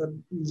to a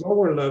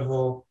lower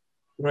level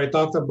where I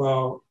talked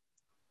about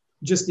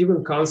just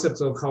even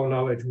concepts of how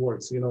knowledge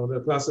works.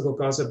 The classical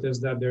concept is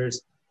that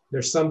there's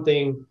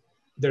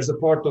a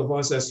part of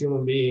us as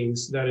human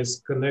beings that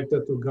is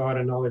connected to God,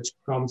 and knowledge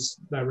comes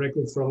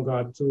directly from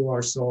God to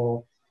our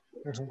soul,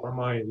 to our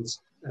minds,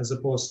 as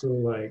opposed to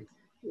like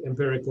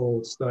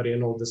empirical study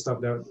and all the stuff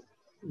that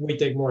we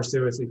take more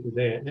seriously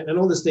today, and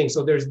all these things.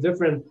 So there's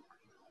different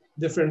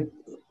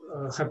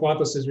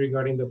hypotheses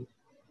regarding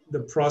the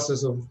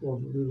process of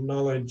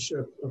knowledge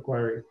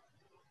acquiring.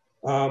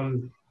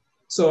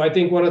 So I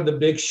think one of the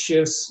big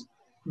shifts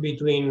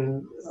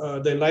between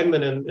the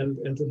Enlightenment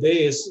and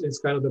today is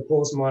kind of the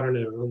postmodern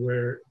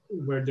era,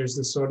 where there's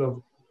this sort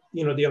of,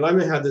 the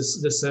Enlightenment had this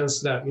sense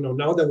that,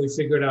 now that we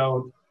figured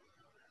out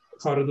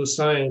how to do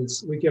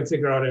science, we can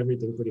figure out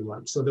everything pretty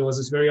much. So there was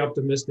this very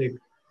optimistic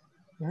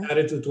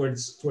attitude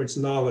towards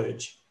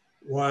knowledge,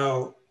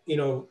 while,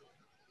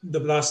 the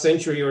last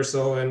century or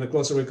so, and the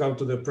closer we come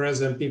to the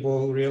present,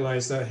 people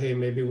realize that, hey,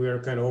 maybe we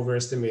are kind of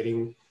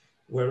overestimating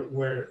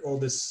where all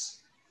this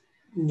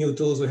new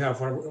tools we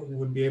have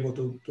would be able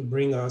to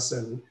bring us,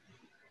 and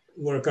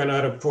we're kind of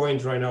at a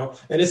point right now.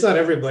 And it's not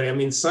everybody. I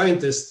mean,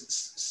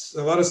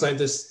 a lot of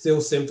scientists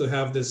still seem to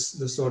have this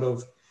sort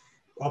of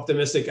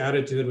optimistic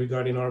attitude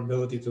regarding our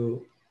ability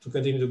to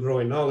continue to grow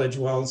in knowledge,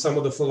 while some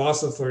of the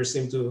philosophers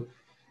seem to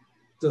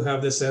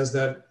have the sense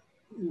that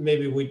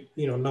maybe we,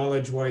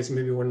 knowledge-wise,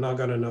 maybe we're not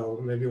gonna know.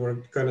 Maybe we're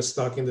kind of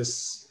stuck in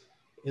this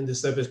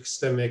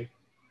epistemic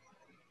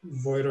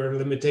void or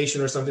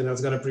limitation or something that's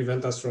gonna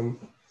prevent us from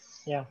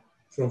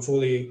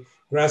fully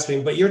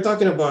grasping. But you're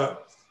talking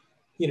about,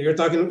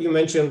 you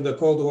mentioned the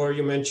Cold War,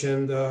 you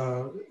mentioned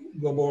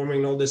global warming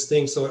and all these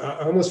things. So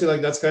I almost feel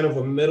like that's kind of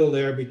a middle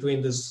layer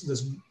between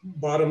this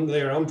bottom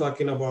layer I'm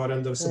talking about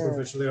and the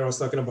superficial layer I was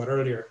talking about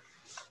earlier.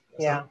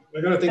 Yeah. So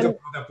I gotta think of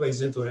how that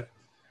plays into it.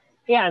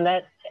 Yeah, and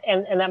that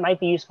might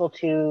be useful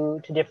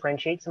to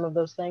differentiate some of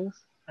those things.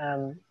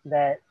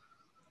 That,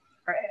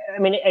 I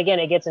mean, again,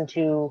 it gets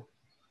into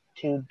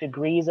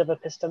degrees of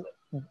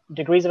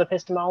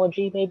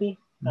epistemology, maybe.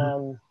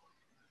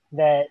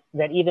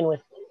 That even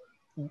with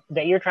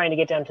that, you're trying to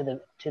get down to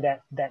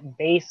that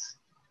base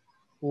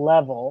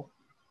level,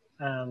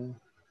 and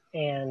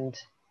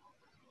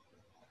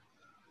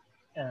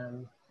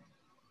I'm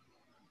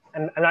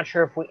not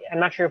sure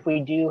if we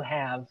do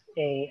have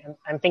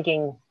I'm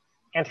thinking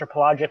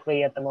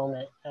anthropologically at the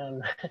moment.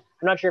 I'm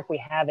not sure if we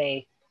have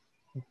a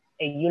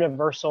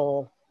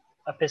universal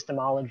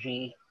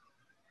epistemology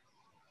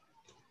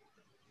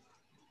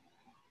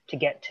to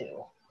get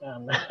to,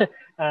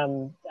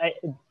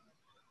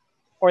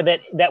 or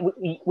that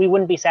we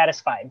wouldn't be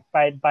satisfied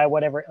by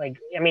whatever. Like,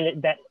 I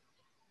mean, that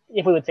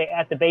if we would say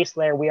at the base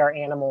layer we are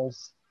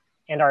animals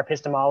our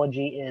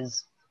epistemology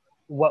is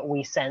what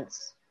we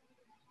sense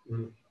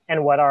Mm.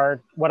 and what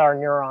our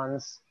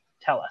neurons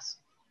tell us.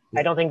 Yeah.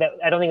 I don't think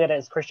that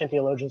as Christian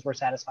theologians we're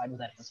satisfied with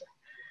that answer.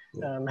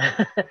 Yeah.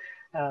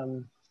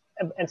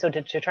 And so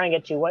to try and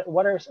get to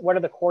what are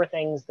the core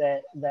things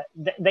that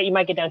you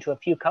might get down to a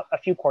few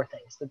core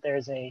things, that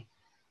there's a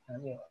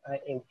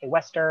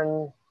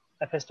Western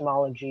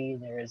epistemology,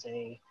 there is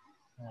an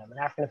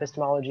African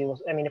epistemology.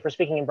 I mean, if we're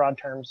speaking in broad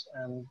terms,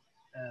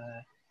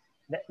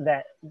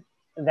 that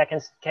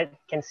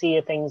can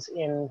see things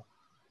in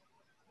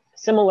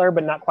similar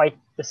but not quite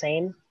the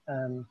same.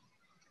 I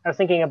was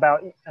thinking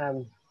about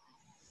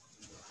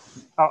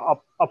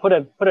I'll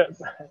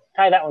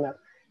tie that one up.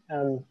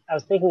 I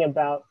was thinking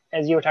about,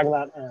 as you were talking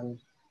about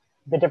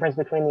the difference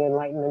between the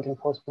Enlightenment and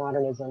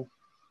postmodernism.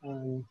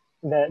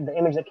 The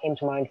image that came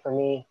to mind for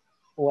me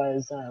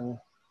was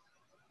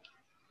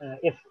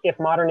if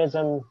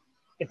modernism,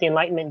 if the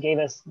Enlightenment gave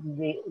us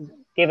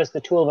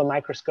the tool of a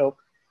microscope,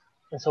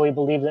 and so we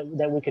believed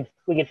that we could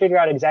figure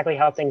out exactly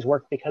how things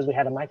work because we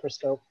had a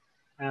microscope.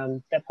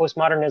 That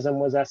postmodernism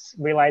was us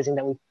realizing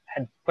that we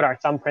had put our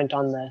thumbprint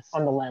on the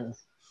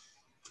lens,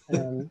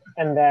 and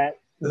that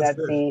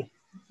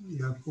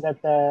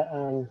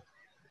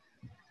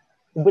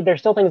but there's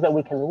still things that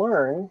we can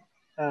learn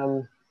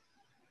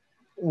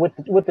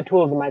with the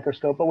tool of the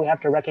microscope, but we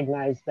have to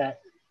recognize that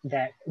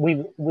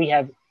we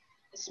have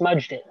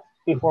smudged it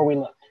before we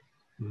looked.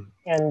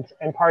 And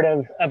part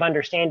of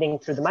understanding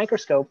through the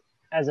microscope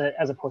as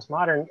a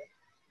postmodern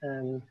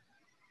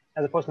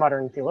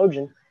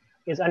theologian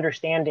is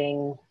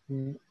understanding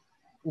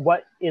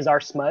what is our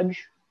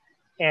smudge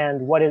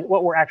and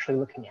what we're actually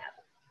looking at,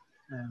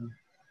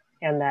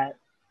 and that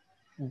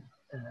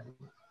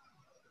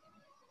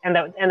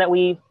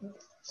we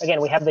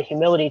have the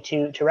humility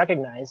to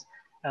recognize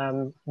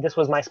this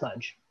was my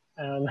smudge,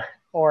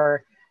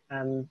 or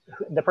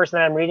the person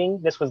that I'm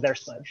reading, this was their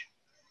smudge,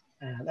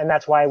 and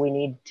that's why we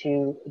need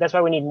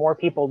more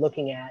people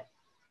looking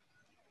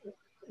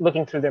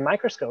through their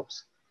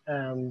microscopes.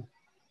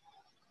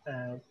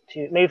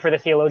 To maybe for the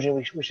theologian,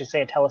 we should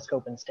say a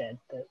telescope instead.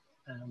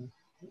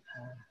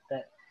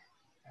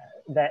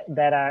 That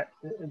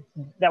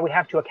we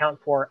have to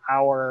account for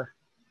our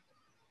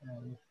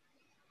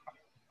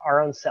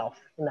own self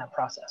in that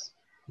process,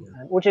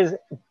 which is,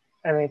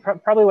 I mean,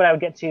 probably what I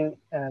would get to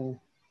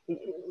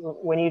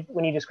when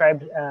you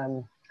described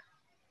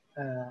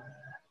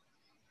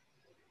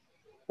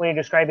when you're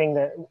describing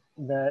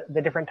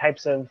the different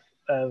types of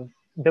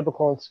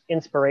biblical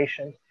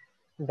inspiration,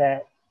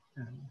 that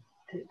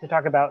to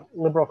talk about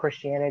liberal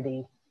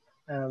Christianity,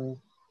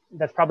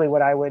 that's probably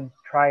what I would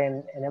try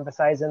and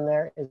emphasize in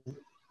there, is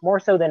more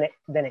so than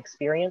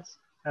experience.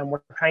 We're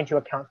trying to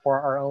account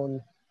for our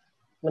own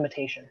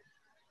limitation,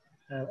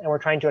 and we're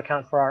trying to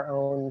account for our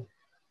own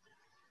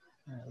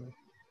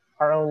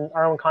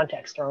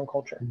context, our own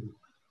culture,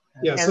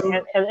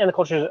 and the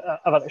cultures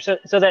of others.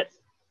 So that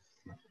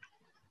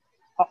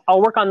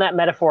I'll work on that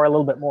metaphor a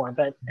little bit more,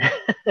 but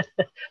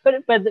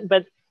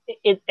but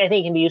I think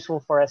it can be useful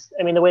for us.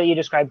 I mean, the way that you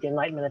described the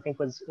Enlightenment, I think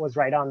was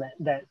right on,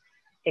 that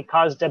it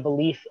caused a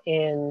belief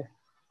in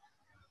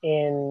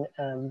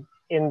the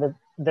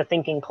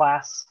thinking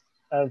class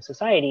of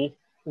society,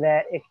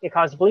 that it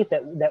caused a belief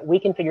that we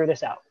can figure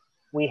this out.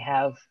 We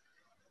have,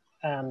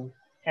 and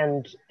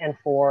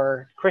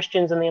for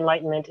Christians in the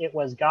Enlightenment, it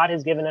was God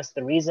has given us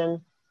the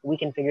reason, we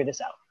can figure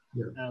this out.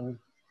 Yeah.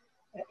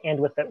 And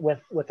with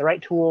the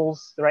right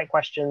tools, the right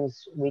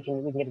questions, we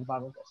can get to the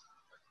bottom of this.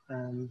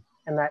 And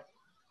that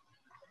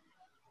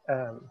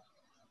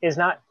is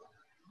not,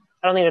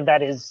 I don't think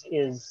that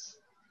is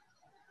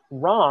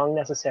wrong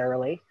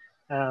necessarily.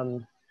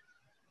 And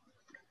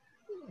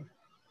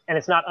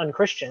it's not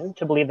unchristian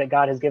to believe that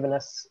God has given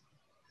us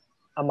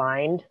a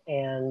mind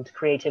and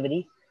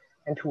creativity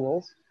and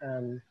tools.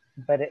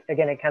 But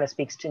it kind of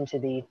speaks into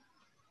the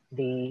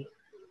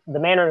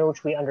manner in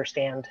which we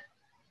understand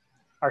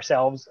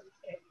ourselves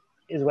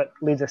is what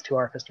leads us to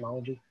our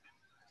epistemology.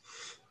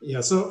 Yeah.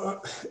 So,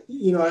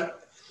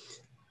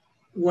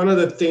 one of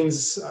the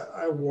things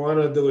I want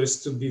to do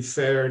is to be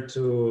fair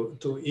to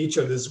each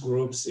of these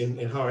groups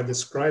in how I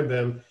describe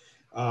them.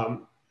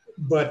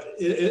 But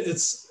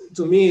it's,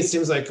 to me, it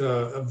seems like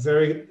a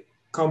very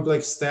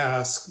complex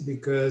task,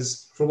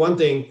 because for one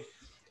thing,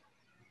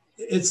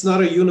 it's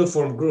not a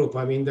uniform group.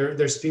 I mean,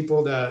 there's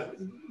people that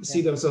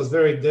see themselves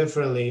very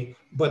differently,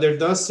 but there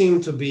does seem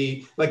to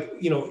be, like,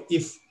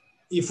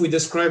 if we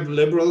describe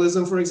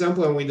liberalism, for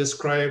example, and we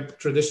describe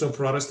traditional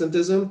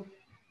Protestantism,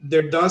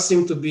 there does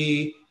seem to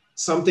be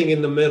something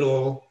in the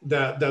middle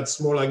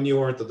that's more like New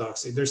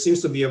Orthodoxy. There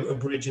seems to be a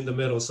bridge in the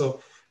middle. So,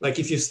 like,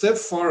 if you step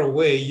far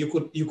away, you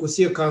could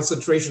see a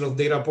concentration of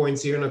data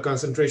points here and a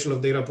concentration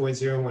of data points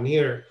here and one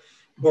here.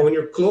 But when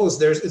you're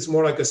close, it's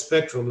more like a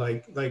spectrum,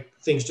 like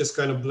things just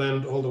kind of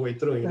blend all the way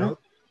through, you know?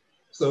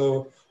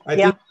 So I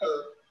think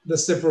the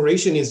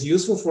separation is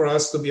useful for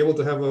us to be able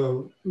to have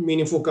a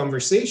meaningful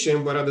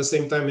conversation, but at the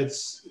same time,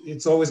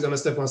 it's always going to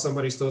step on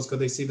somebody's toes because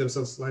they see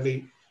themselves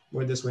slightly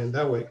more this way and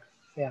that way.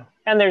 Yeah,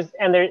 and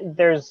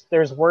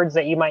there's words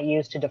that you might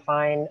use to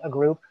define a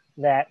group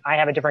that I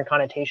have a different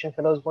connotation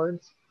for those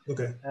words.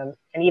 Okay. And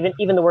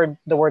even the word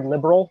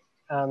liberal,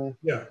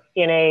 Yeah.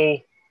 in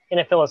a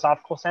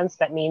philosophical sense,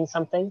 that means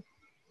something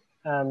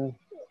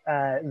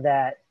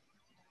that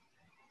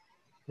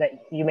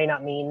you may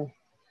not mean,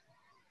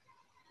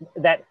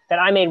 that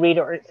I may read,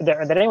 or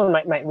that anyone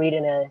might read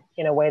in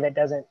a way that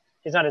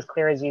is not as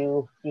clear as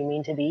you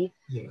mean to be.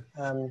 Yeah.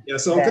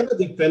 So I'm kind of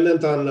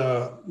dependent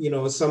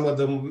on some of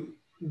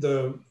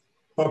the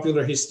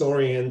popular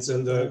historians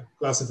and the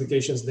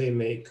classifications they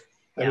make.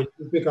 I mean,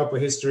 you pick up a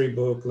history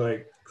book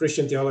like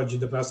Christian Theology,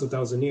 the past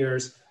 2,000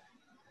 years,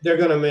 they're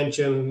going to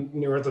mention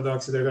New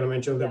Orthodoxy, they're going to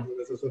mention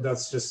liberalism. So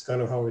that's just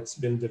kind of how it's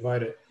been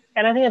divided.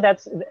 And I think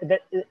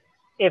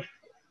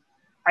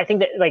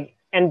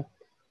and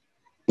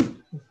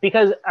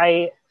because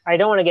I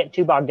don't want to get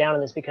too bogged down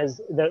in this,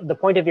 because the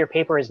point of your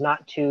paper is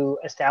not to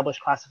establish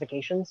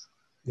classifications.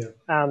 Yeah.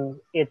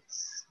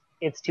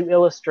 It's to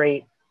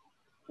illustrate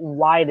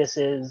why this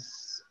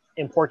is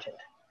important.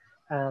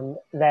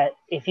 That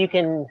if you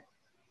can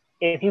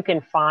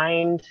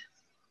find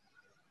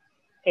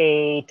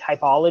a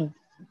typology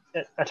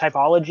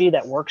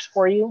that works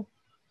for you,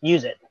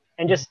 use it,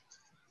 and just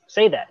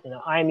say that,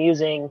 I'm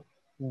using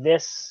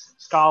this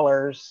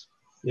scholar's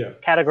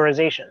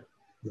categorization.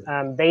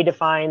 They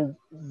define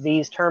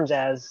these terms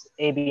as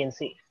A, B, and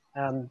C,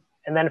 and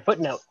then a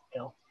footnote,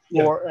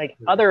 or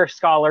other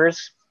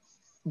scholars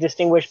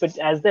distinguish, but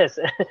as this,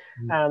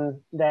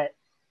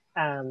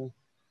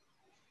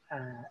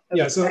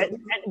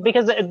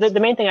 because the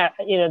main thing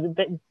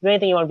the main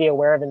thing you want to be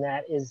aware of in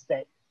that is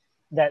that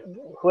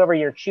whoever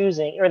you're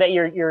choosing, or that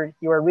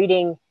you're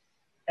reading,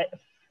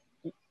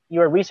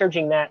 you're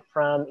researching that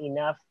from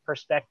enough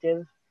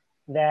perspective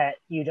that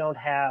you don't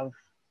have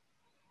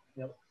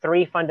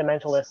three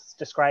fundamentalists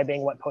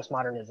describing what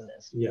postmodernism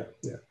is. Yeah.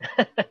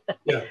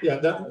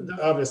 That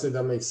obviously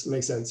that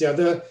makes sense.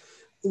 Yeah.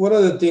 One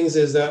of the things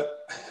is that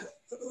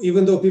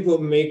even though people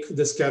make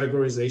these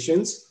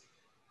categorizations,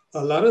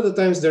 a lot of the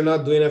times they're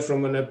not doing it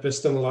from an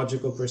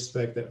epistemological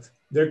perspective.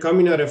 They're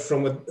coming at it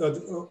from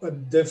a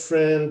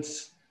different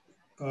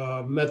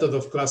method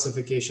of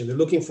classification. They're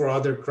looking for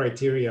other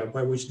criteria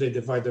by which they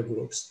divide the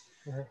groups.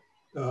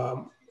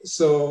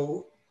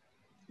 So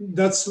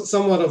that's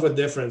somewhat of a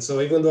difference. So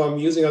even though I'm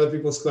using other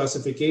people's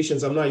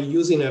classifications, I'm not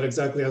using it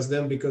exactly as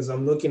them, because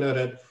I'm looking at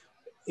it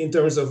in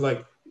terms of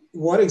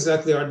what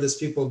exactly are these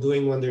people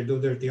doing when they do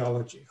their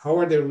theology? How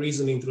are they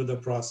reasoning through the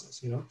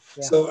process?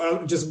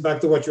 So just back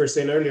to what you were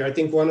saying earlier, I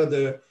think one of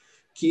the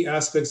key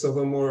aspects of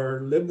a more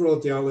liberal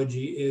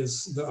theology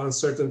is the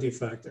uncertainty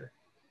factor.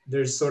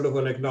 There's sort of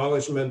an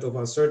acknowledgement of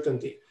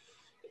uncertainty.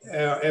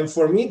 And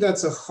for me,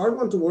 that's a hard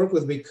one to work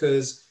with,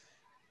 because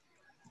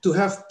to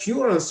have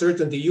pure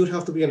uncertainty, you'd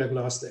have to be an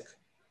agnostic.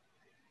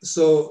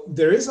 So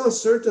there is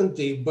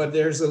uncertainty, but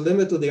there's a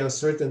limit to the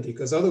uncertainty,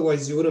 because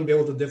otherwise you wouldn't be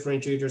able to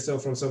differentiate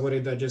yourself from somebody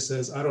that just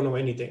says, I don't know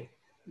anything.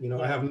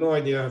 I have no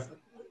idea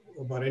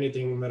about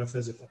anything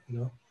metaphysical,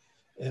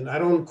 and I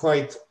don't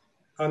quite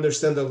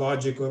understand the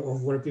logic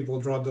of where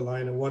people draw the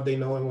line and what they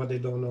know and what they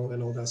don't know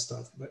and all that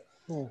stuff. But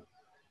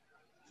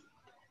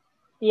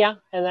yeah,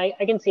 and I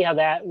can see how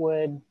that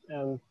would,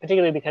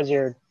 particularly because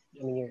the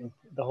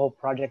whole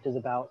project is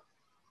about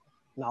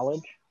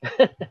knowledge.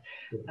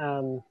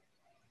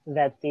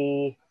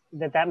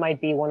 That might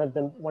be one of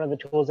the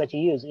tools that you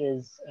use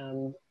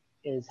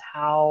is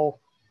how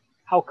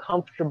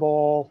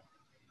comfortable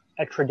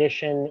a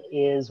tradition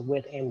is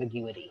with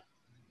ambiguity.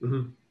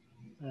 And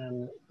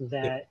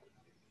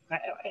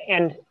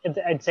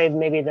I'd say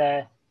maybe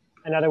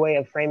another way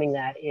of framing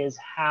that is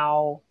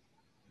how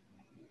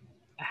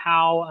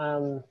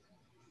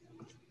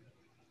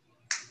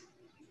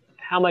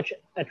much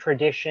a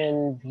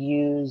tradition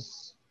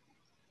views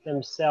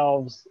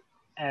themselves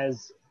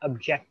as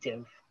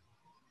objective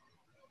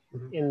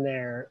in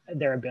their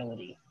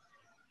ability.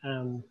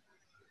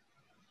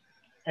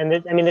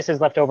 This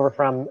is left over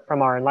from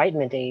our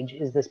Enlightenment age,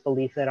 is this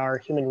belief that our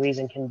human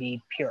reason can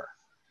be pure,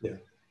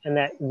 and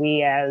that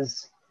we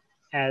as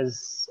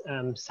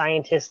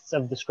scientists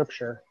of the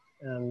scripture,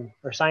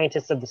 or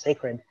scientists of the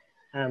sacred,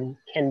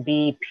 can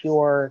be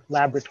pure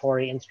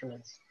laboratory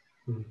instruments.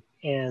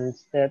 And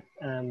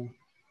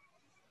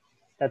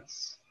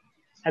that's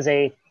as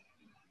a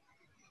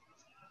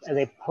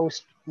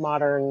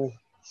postmodern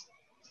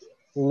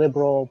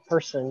liberal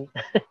person,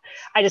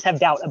 I just have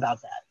doubt about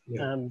that.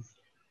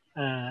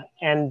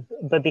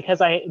 But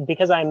because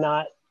I'm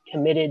not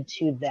committed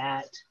to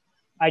that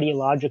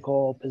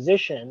ideological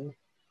position,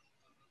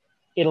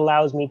 it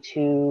allows me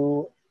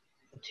to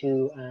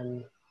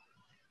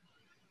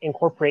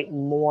incorporate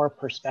more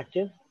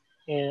perspective,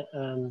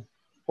 and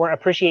or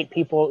appreciate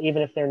people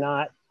even if they're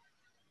not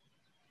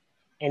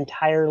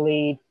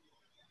entirely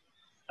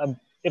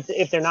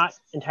if they're not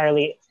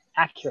entirely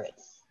accurate.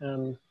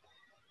 And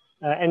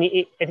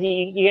if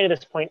you get to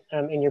this point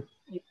and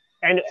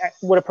I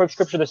would approach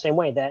scripture the same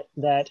way, that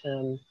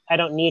I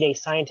don't need a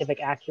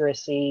scientific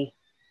accuracy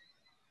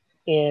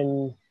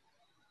in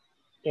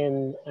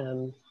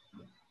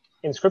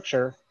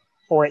scripture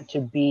for it to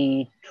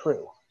be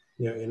true.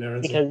 Yeah,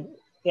 inerrancy. Because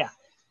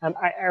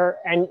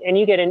and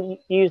you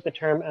use the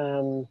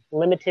term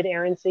limited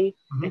errancy,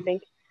 I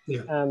think.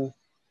 Yeah.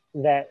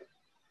 That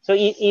so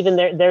even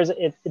there's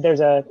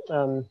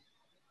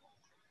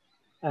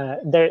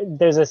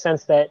a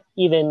sense that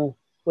even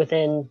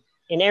within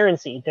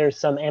inerrancy there's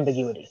some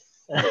ambiguity.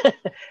 That's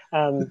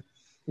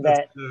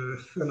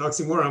an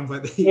oxymoron,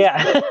 but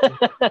yeah.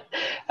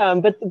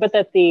 But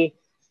that the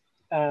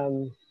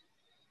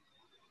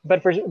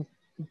but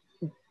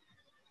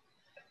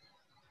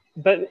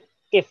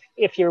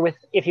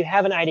if you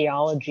have an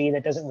ideology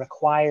that doesn't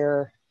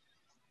require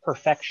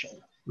perfection,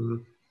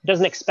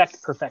 doesn't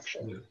expect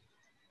perfection,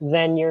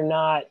 then you're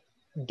not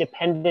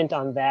dependent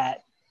on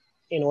that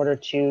in order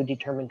to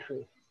determine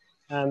truth.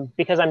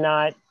 Because I'm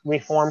not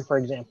Reformed, for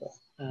example,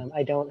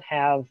 I don't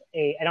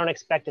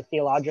expect a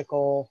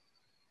theological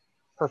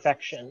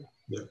perfection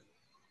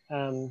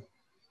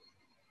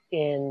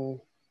in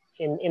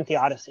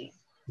theodicy.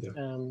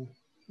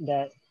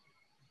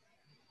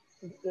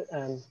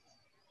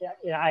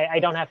 I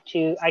don't have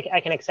to.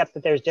 I can accept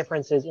that there's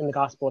differences in the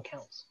gospel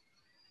accounts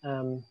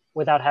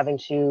without having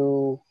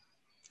to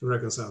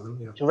reconcile them.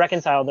 Yeah. To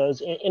reconcile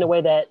those in a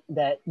way that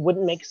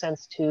wouldn't make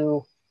sense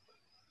to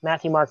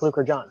Matthew, Mark, Luke,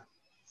 or John.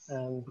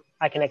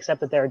 I can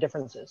accept that there are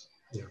differences,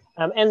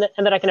 and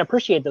that I can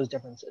appreciate those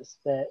differences.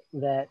 That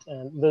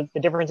the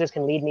differences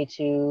can lead me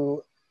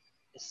to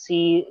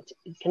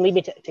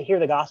hear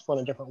the gospel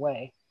in a different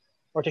way,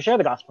 or to share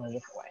the gospel in a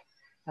different way,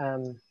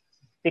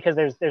 because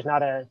there's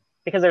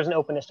an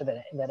openness to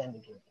that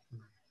ambiguity.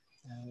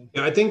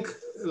 Yeah, I think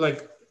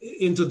like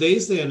in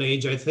today's day and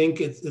age, I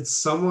think it's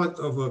somewhat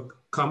of a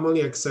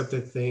commonly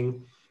accepted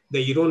thing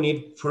that you don't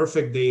need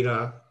perfect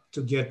data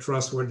to get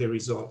trustworthy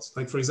results.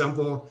 Like, for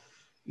example,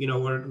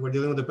 we're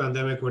dealing with the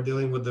pandemic, we're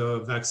dealing with the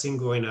vaccine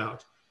going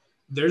out.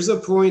 There's a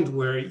point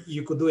where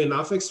you could do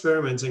enough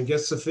experiments and get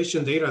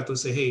sufficient data to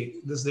say, hey,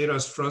 this data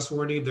is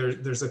trustworthy.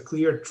 There's a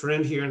clear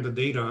trend here in the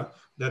data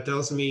that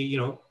tells me,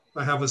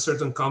 I have a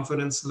certain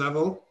confidence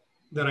level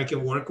that I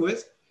can work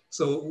with.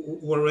 So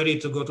we're ready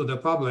to go to the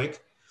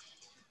public.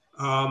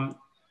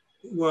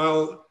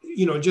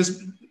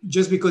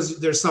 Just because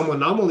there's some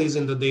anomalies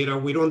in the data,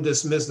 we don't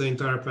dismiss the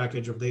entire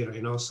package of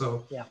data,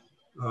 So yeah.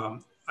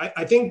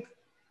 I think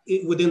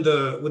within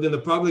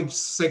the public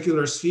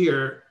secular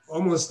sphere,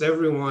 almost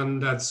everyone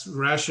that's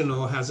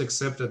rational has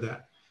accepted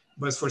that.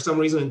 But for some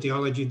reason in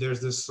theology,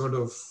 there's this sort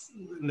of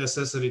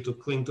necessity to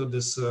cling to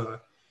this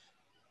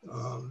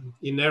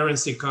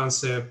inerrancy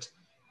concept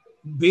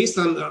based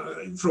on,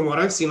 from what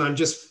I've seen, on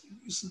just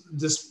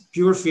this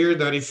pure fear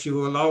that if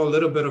you allow a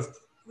little bit of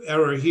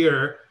error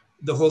here,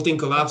 the whole thing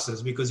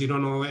collapses because you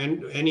don't know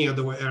any of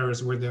the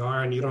errors where they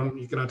are, and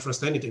you cannot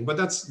trust anything. But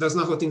that's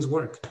not how things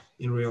work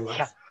in real life.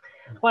 Yeah.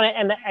 Well,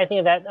 and I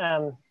think that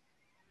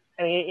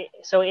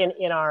so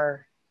in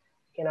our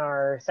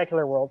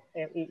secular world,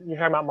 you're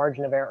talking about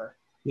margin of error.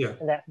 Yeah.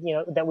 And that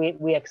that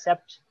we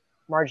accept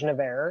margin of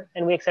error,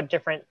 and we accept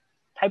different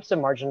types of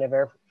margin of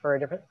error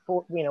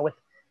with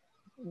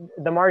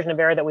the margin of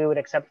error that we would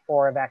accept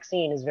for a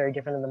vaccine is very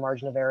different than the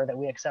margin of error that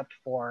we accept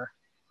for,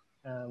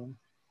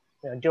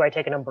 do I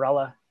take an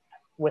umbrella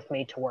with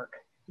me to work?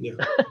 Yeah.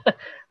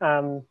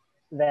 But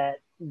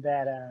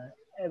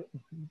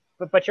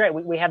you're right.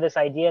 We have this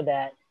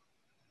idea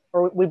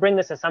or we bring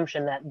this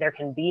assumption that there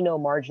can be no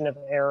margin of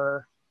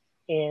error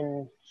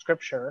in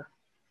Scripture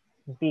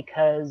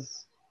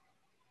because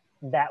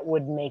that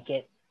would make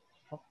it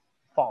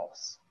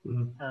false.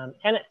 Mm-hmm.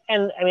 And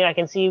I mean, I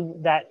can see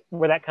that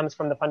where that comes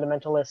from, the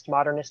fundamentalist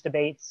modernist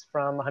debates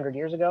from 100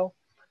 years ago,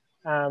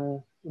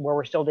 where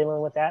we're still dealing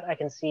with that. I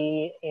can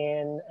see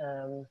in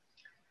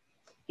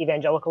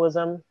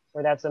evangelicalism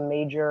where it's a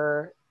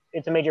major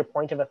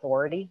point of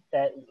authority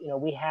that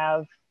we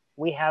have.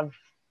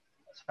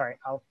 Sorry,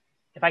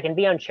 if I can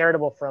be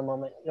uncharitable for a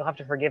moment, you'll have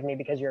to forgive me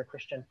because you're a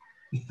Christian.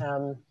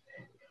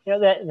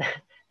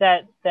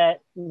 That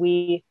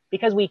we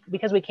because we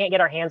can't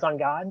get our hands on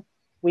God,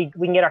 we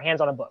can get our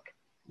hands on a book.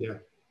 Yeah.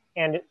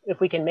 And if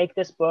we can make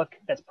this book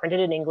that's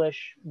printed in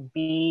English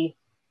be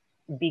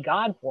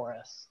God for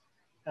us,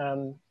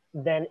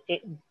 then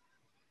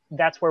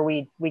that's where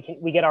we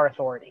get our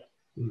authority.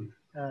 Mm.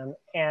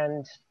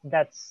 And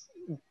that's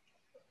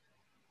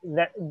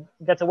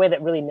a way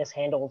that really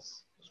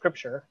mishandles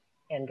Scripture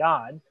and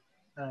God.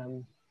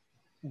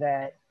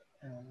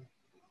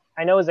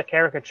 I know is a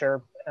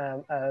caricature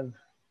of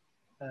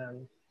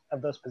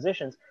those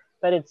positions,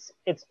 but it's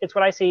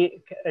what I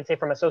see. I'd say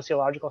from a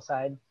sociological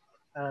side,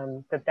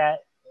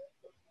 that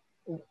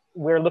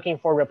we're looking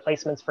for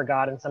replacements for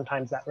God, and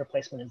sometimes that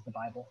replacement is the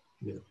Bible.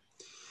 Yeah.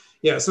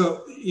 Yeah.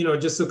 So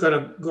just to kind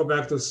of go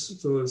back to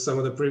some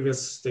of the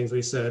previous things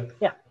we said.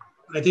 Yeah.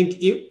 I think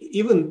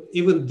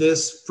even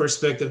this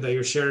perspective that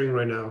you're sharing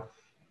right now,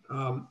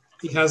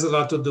 it has a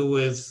lot to do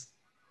with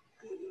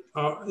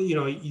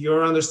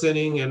your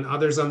understanding and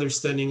others'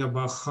 understanding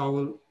about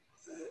how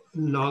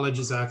knowledge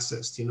is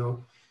accessed.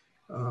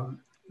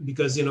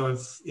 Because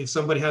if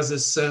somebody has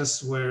this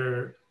sense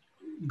where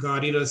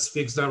God either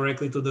speaks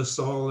directly to the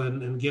soul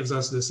and gives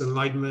us this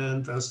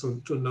enlightenment as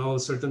to know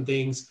certain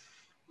things,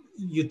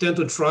 you tend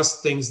to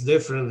trust things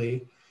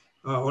differently.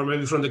 Or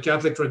maybe from the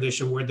Catholic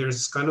tradition where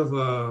there's kind of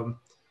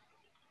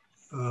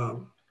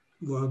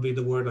what would be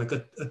the word, like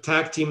a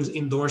tag team's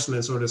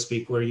endorsement, so to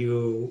speak, where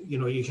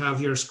you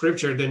have your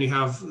scripture, then you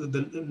have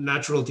the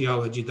natural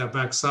theology that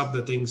backs up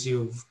the things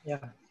you've,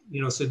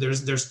 so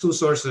there's two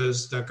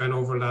sources that kind of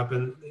overlap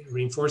and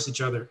reinforce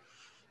each other.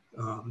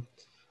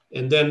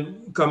 And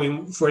then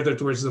coming further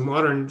towards the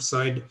modern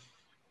side,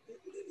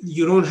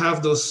 you don't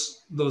have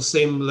those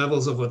same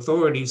levels of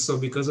authority. So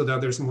because of that,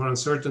 there's more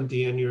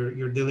uncertainty, and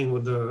you're dealing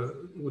with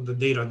the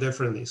data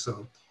differently.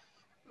 So,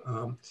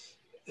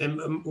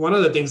 and one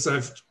of the things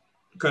I've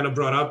kind of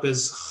brought up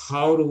is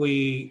how do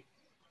we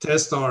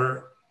test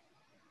our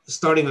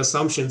starting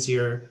assumptions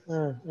here?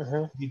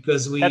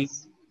 Because we're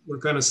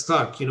kind of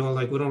stuck,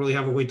 like we don't really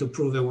have a way to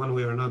prove it one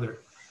way or another.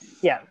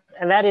 Yeah,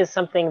 and that is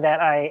something that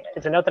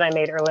it's a note that I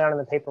made early on in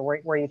the paper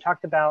where you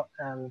talked about,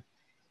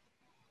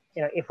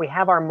 if we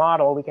have our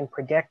model, we can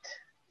predict,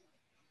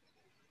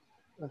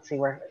 let's see,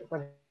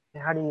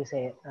 how do you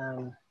say it?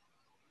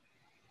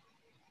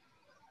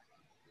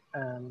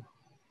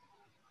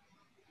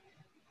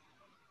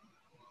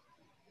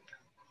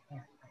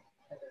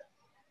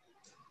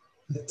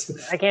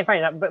 I can't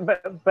find it,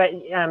 but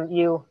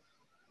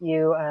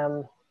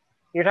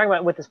you're talking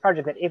about with this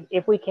project that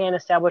if we can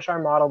establish our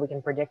model, we can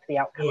predict the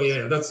outcome. Oh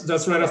yeah,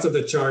 that's right after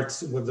the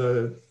charts with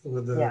the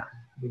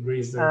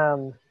degrees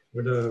there,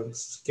 with the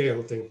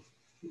scale thing.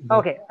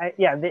 Okay,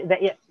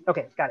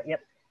 okay, got it.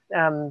 Yep.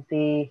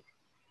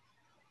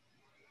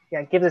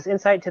 It gives us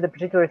insight to the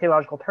particular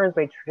theological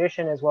turns-based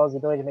tradition, as well as the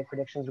ability to make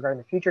predictions regarding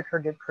the future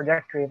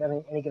trajectory of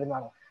any given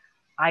model.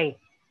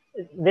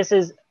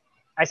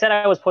 I said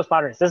I was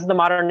postmodernist. This is the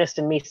modernist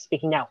in me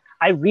speaking now.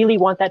 I really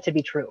want that to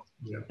be true.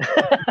 Yeah.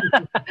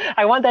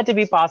 I want that to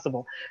be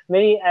possible.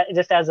 Maybe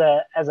just as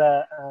a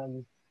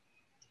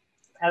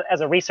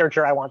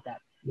researcher, I want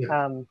that.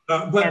 Yeah.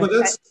 But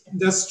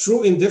that's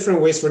true in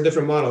different ways for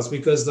different models,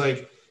 because,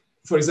 like,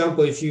 for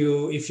example, if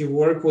you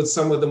work with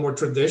some of the more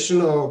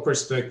traditional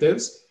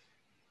perspectives,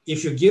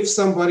 if you give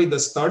somebody the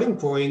starting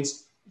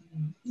points,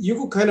 you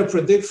could kind of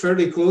predict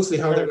fairly closely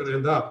how they're going to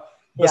end up.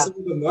 But some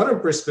of the modern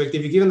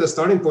perspective, you give them the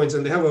starting points,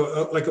 and they have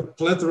a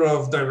plethora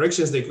of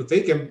directions they could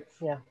take them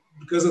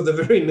because of the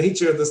very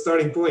nature of the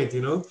starting point,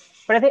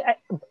 But I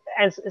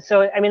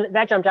mean,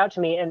 that jumped out to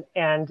me,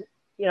 and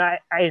I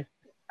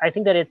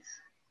think that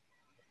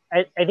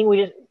I think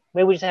we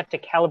just have to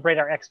calibrate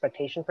our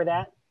expectation for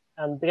that,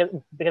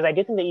 because I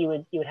do think that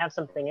you would have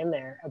something in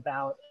there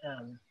about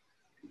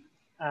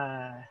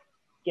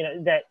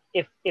that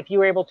if you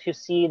were able to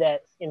see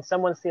that in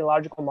someone's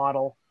theological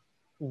model,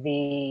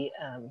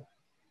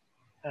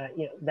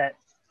 that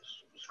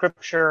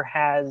scripture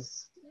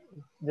has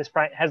this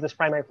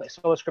primary place.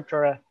 Sola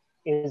Scriptura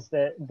is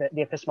the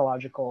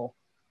epistemological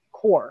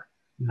core.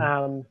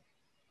 Mm-hmm.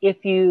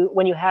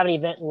 When you have an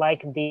event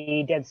like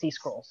the Dead Sea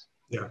Scrolls,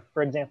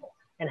 for example,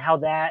 and how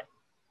that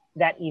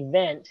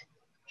event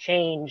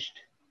changed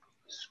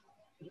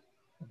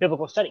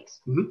biblical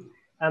studies.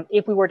 Mm-hmm.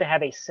 If we were to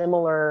have a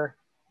similar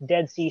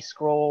Dead Sea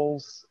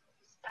Scrolls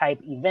type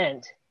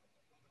event,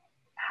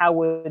 how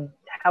would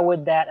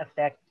that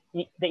affect,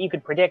 that you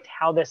could predict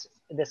how this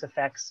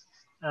affects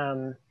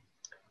that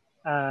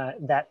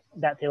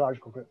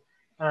theological group?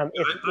 I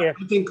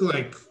think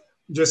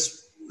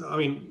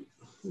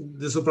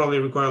this will probably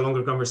require a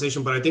longer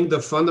conversation, but I think the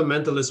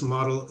fundamentalist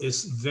model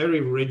is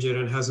very rigid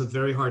and has a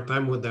very hard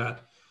time with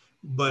that.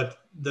 But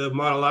the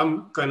model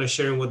I'm kind of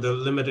sharing with the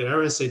limited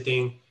errancy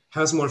thing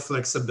has more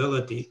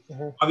flexibility.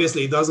 Mm-hmm.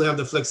 Obviously, it doesn't have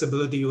the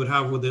flexibility you would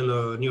have within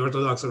a New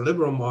Orthodox or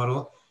liberal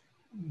model,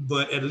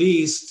 but at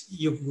least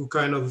you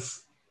kind of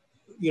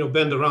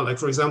bend around. Like,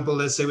 for example,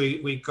 let's say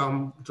we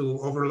come to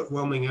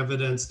overwhelming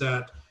evidence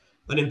that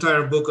an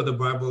entire book of the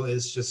Bible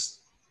is just,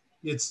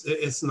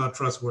 it's not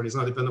trustworthy, it's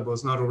not dependable,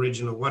 it's not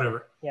original,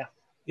 whatever. Yeah.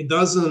 It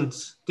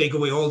doesn't take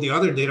away all the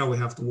other data we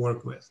have to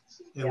work with,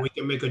 and we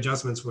can make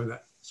adjustments for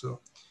that.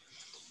 So.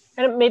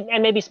 And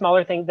maybe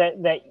smaller things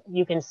that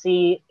you can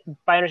see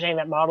by understanding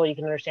that model, you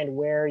can understand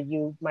where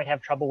you might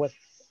have trouble with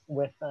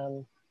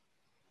the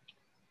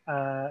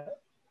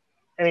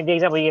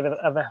example you gave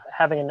of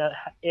having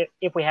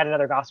if we had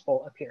another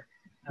gospel appear,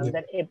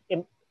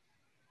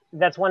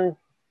 that's one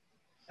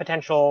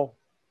potential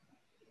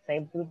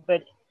thing.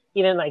 But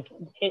even like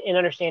in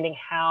understanding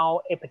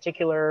how a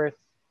particular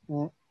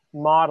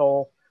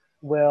model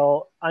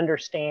will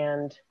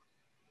understand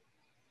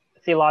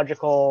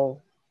theological,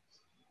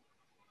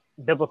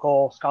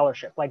 biblical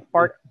scholarship, like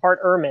Bart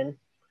Ehrman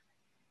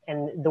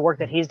and the work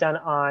that he's done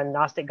on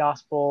Gnostic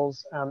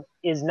Gospels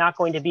is not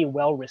going to be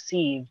well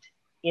received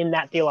in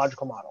that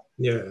theological model.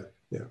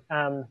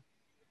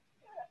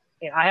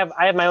 I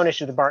have my own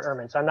issues with Bart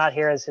Ehrman, so I'm not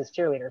here as his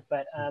cheerleader,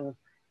 but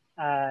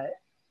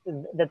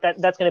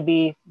that's going to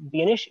be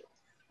an issue,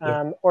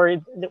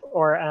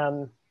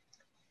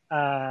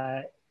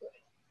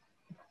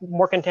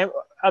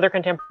 other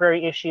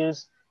contemporary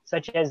issues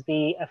such as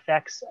the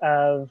effects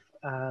of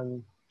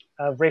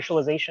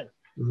racialization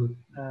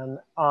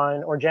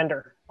or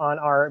gender on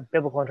our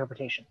biblical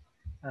interpretation.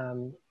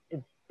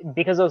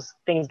 Because those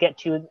things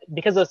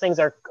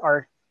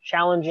are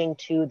challenging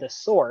to the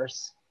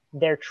source,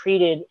 they're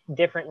treated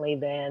differently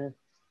than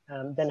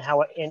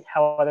how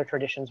other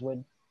traditions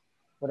would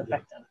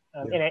affect them.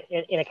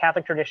 In a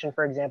Catholic tradition,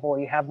 for example, where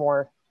you have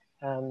more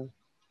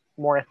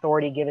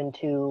authority given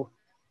to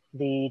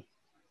the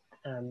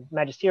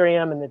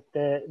magisterium and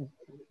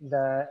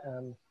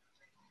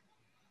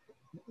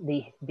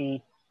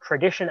the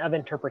tradition of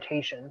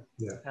interpretation,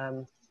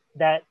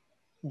 that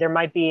there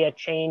might be a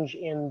change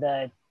in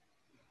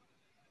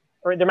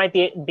there might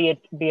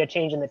be a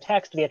change in the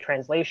text via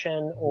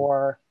translation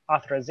or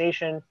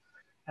authorization,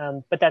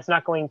 but that's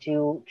not going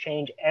to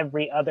change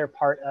every other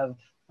part of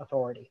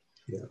authority.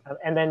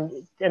 And then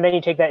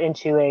you take that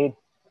into a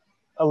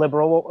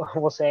liberal,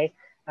 we'll say.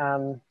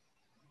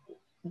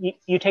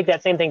 You take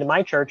that same thing to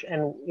my church,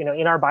 and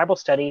in our Bible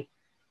study,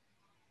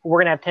 we're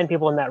going to have 10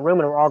 people in that room,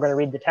 and we're all going to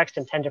read the text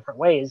in 10 different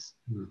ways,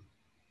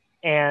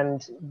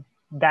 and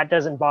that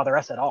doesn't bother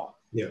us at all.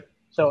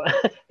 So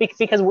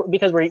because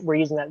we're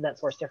using that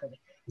source differently,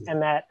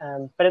 and that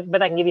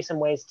but I can give you some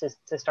ways to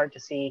start to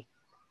see,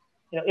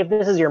 if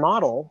this is your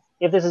model,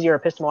 if this is your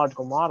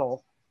epistemological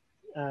model,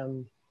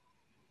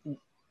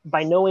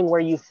 by knowing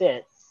where you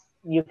fit,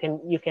 you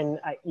can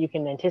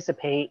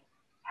anticipate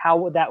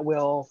how that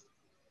will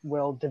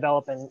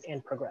develop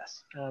and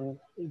progress.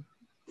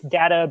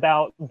 Data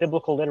about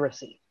biblical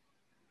literacy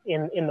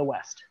in the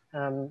West.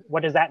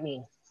 What does that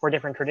mean for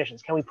different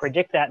traditions? Can we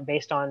predict that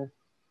based on,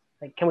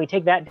 can we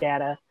take that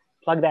data,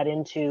 plug that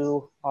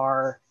into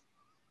our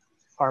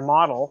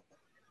model,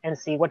 and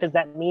see what does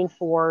that mean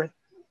for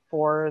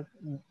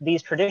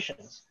these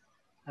traditions?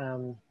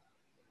 The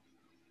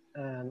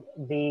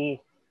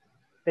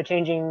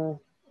changing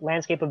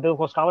landscape of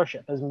biblical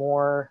scholarship as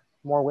more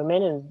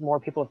women and more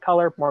people of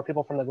color, more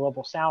people from the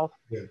global South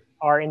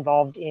are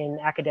involved in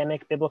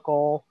academic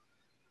biblical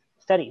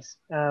studies.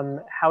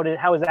 How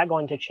is that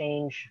going to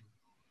change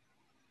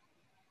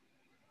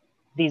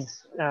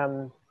these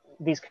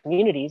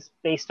communities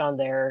based on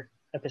their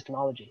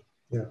epistemology?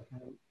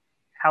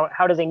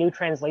 How does a new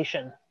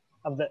translation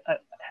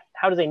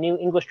how does a new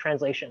English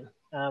translation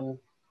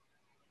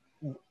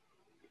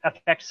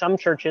affect some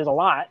churches a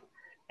lot,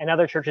 and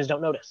other churches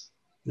don't notice?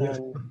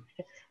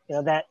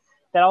 That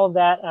all of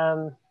that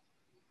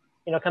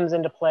comes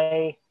into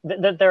play.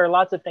 There are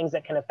lots of things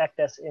that can affect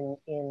us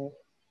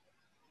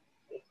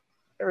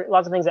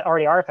lots of things that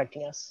already are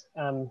affecting us,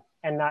 and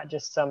not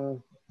just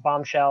some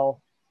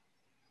bombshell.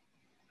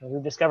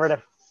 We've discovered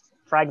a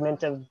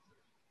fragment of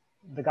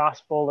the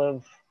gospel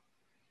of.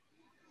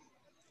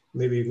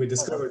 Maybe we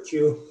discovered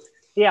Q.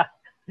 Yeah.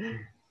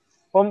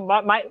 Well,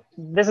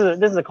 this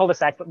is a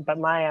cul-de-sac, but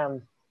my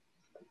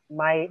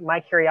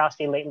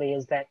curiosity lately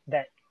is that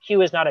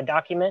Q is not a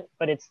document,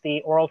 but it's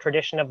the oral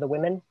tradition of the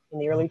women in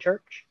the early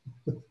church,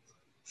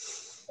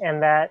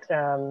 and that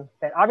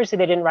obviously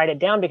they didn't write it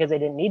down because they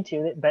didn't need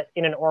to. But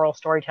in an oral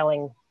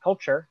storytelling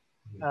culture,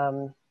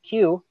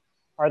 Q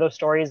are those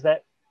stories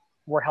that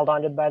were held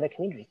onto by the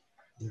community.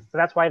 So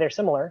that's why they're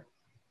similar,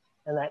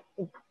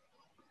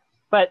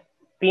 but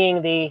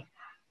being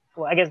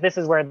I guess this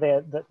is where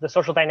the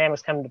social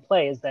dynamics come into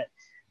play, is that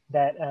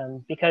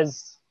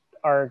because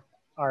our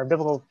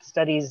biblical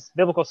studies,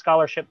 biblical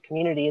scholarship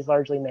community is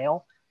largely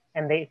male,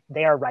 and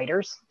they are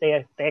writers.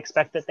 They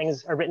expect that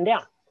things are written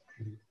down.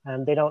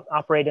 They don't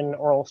operate in an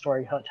oral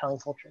storytelling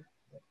culture.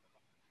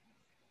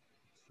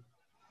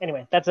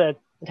 Anyway, that'll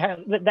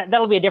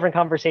be a different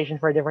conversation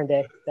for a different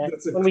day.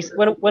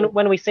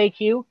 When we say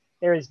Q,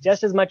 there is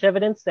just as much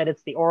evidence that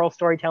it's the oral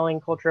storytelling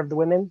culture of the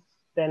women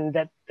than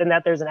that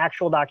there's an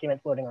actual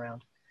document floating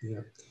around. Yeah,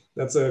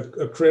 that's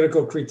a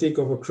critical critique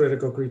of a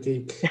critical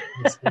critique.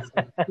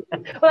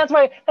 Well, that's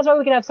why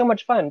we can have so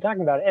much fun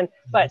talking about it.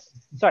 But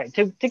sorry,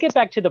 to get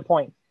back to the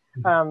point,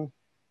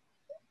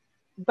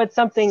 but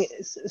something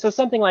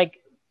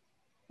like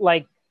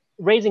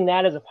raising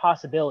that as a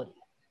possibility.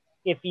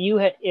 If you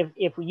have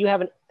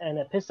an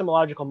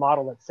epistemological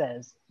model that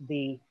says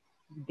the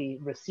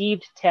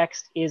received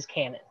text is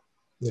canon,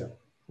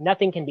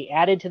 nothing can be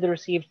added to the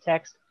received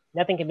text,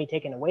 nothing can be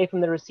taken away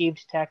from the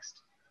received text.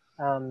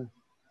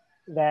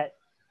 That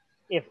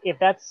if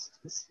that's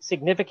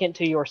significant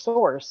to your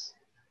source,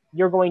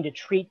 you're going to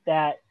treat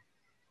that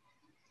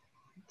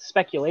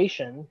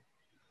speculation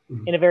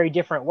in a very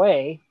different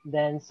way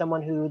than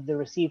someone who the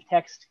received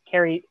text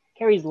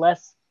carries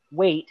less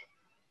weight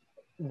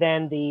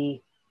than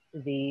the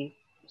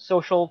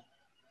social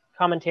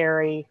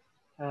commentary,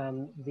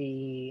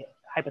 the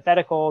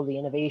hypothetical, the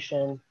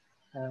innovation,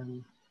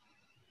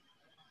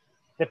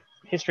 the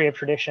history of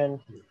tradition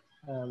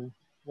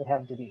would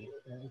have to be.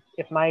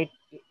 If my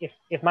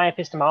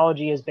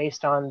epistemology is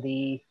based on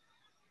the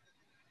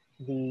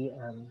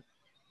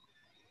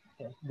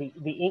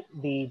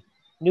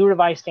New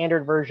Revised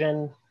Standard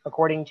Version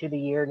according to the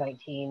year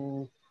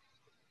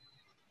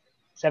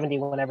 1970,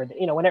 whenever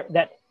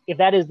that, if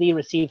that is the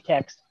received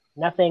text,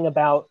 nothing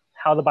about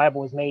how the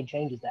Bible was made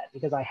changes that,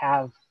 because I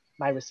have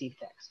my received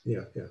text.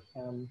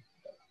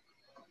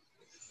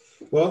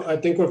 Well, I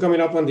think we're coming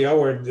up on the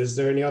hour. Is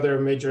there any other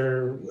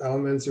major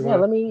elements you Yeah,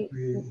 want?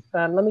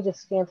 let me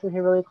just scan through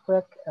here really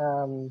quick.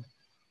 I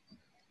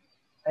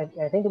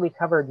think that we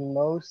covered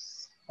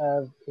most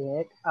of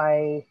it.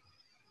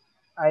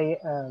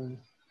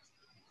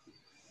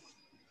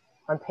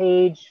 On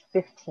page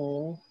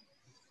 15,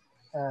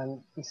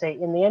 you say,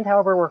 in the end,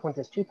 however, working with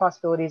these two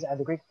possibilities,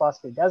 either Greek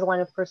philosophy does align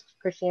with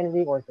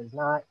Christianity or it does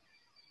not.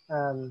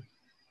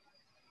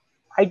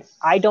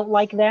 I don't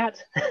like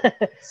that.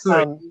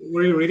 Sorry,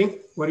 what are you reading?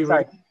 What are you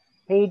reading?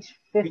 Page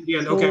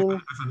 15. Okay, I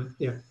found it.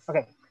 Yeah.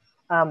 Okay.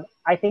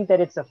 I think that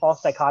it's a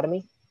false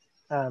dichotomy.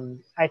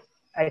 I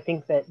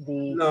think that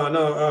the...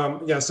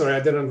 No, yeah, sorry,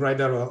 I didn't write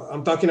that well.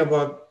 I'm talking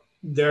about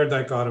their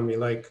dichotomy,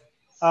 like...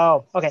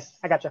 Oh, okay,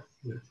 I gotcha.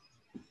 Yeah.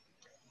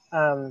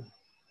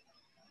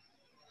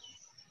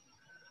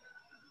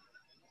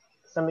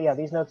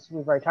 These notes,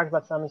 we've already talked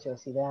about some, so you'll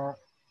see that.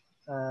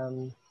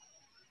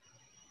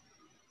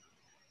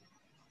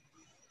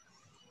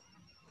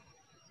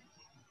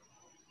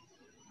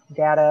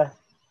 Data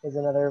is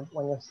another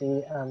one you'll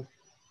see.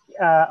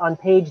 On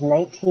page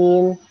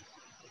 19,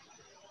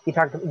 you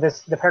talked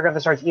the paragraph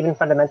that starts even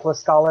fundamentalist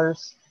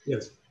scholars.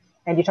 Yes.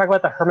 And you talk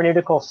about the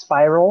hermeneutical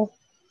spiral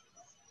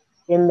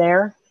in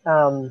there.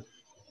 And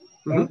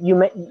you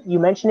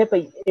mention it,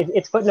 but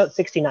it's footnote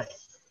 69.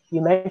 You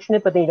mention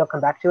it, but then you don't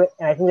come back to it.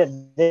 And I think that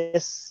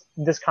this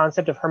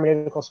concept of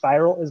hermeneutical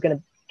spiral is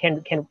can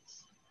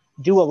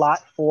do a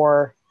lot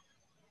for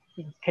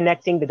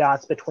connecting the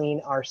dots between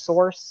our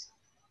source,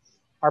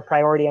 our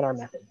priority, and our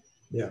method.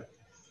 Yeah.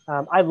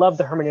 I love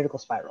the hermeneutical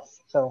spiral.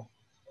 So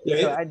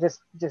yeah, so I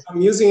just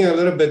I'm using it a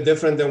little bit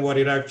different than what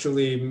it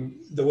actually,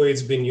 the way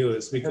it's been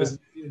used, because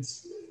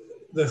it's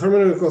the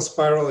hermeneutical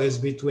spiral is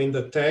between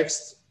the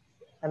text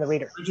and the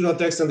reader, original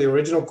text and the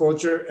original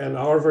culture, and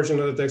our version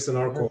of the text and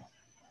our culture,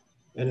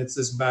 and it's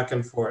this back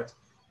and forth.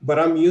 But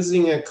I'm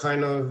using it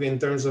kind of in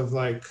terms of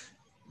like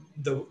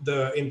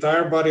the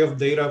entire body of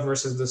data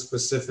versus the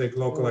specific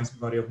localized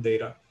body of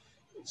data.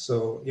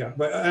 So yeah,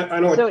 but I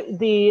know. So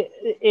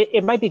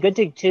it might be good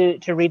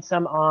to read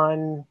some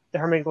on the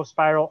hermeneutical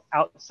spiral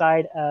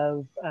outside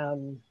of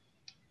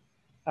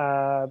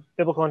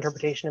biblical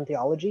interpretation and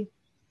theology,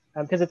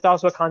 because it's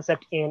also a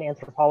concept in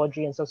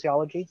anthropology and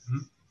sociology.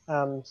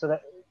 So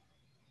that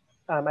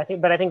I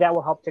think that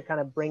will help to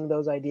kind of bring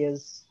those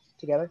ideas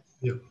together.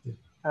 Yeah.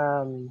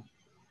 I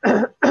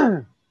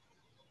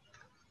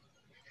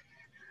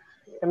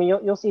mean,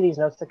 you'll see these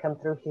notes that come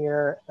through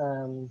here.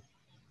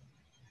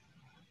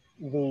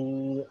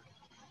 We've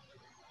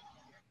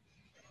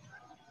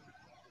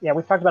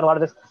talked about a lot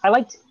of this. I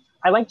liked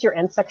your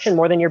end section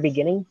more than your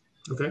beginning.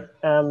 Okay.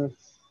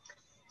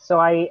 So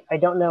I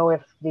don't know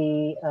if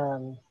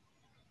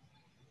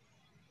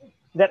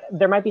that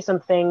there might be some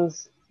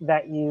things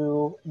that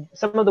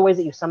some of the ways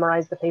that you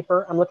summarize the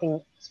paper. I'm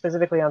looking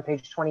specifically on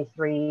page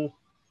 23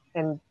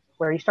 and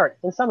where you start.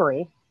 In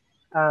summary,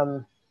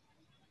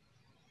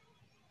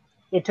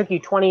 it took you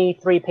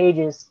 23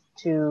 pages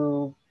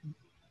to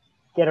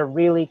get a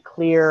really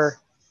clear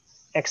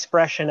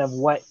expression of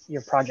what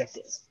your project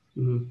is.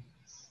 And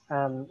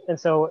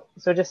so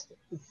just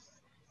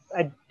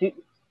I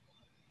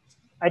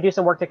do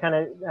some work to kind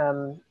of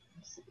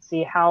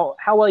see how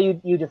well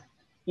you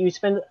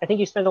spend. I think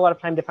you spend a lot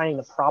of time defining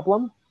the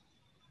problem,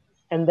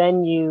 and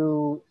then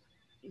you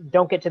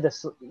don't get to the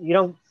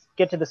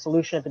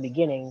solution at the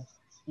beginning.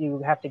 You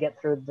have to get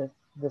through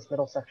this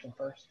middle section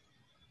first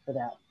for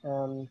that.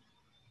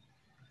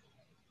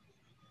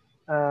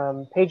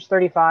 Page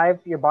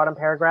 35, your bottom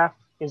paragraph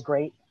is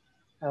great.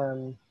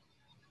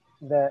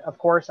 Of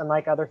course,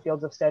 unlike other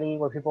fields of study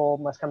where people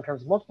must come to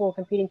terms with multiple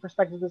competing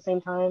perspectives at the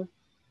same time,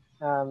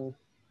 I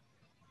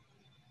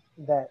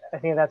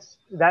think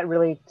that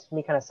really to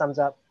me kind of sums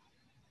up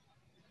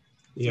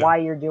why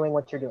you're doing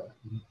what you're doing.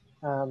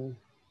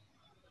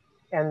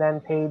 And then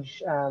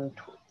page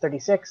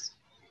 36,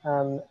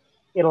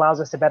 it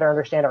allows us to better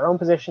understand our own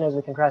position as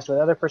we contrast with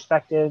other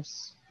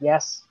perspectives.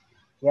 Yes.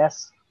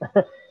 That's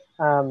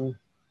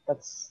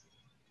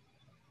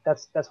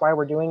why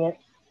we're doing it.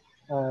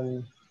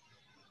 I've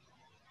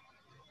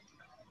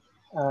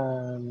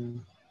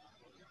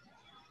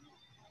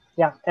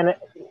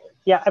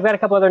got a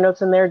couple other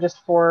notes in there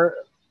just for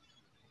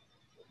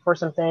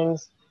some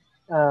things.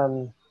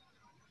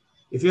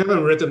 If you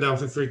haven't written down,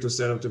 feel free to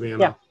send them to me.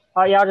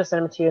 I'll just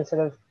send them to you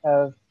instead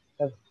of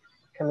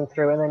coming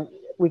through, and then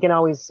we can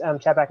always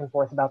chat back and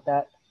forth about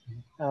that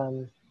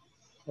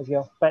as you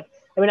go. But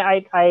I mean,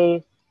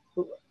 I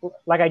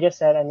like I just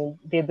said, I mean,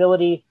 the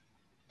ability,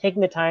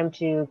 taking the time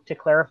to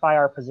clarify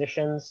our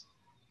positions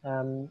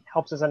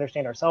helps us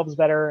understand ourselves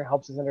better,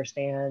 helps us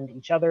understand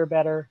each other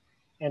better,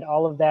 and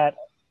all of that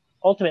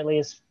ultimately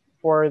is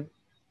for a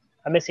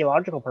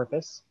missiological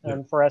purpose,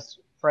 for us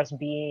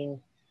being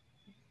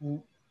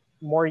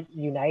more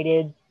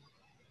united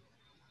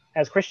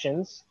as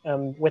Christians,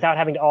 without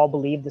having to all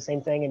believe the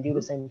same thing and do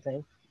the same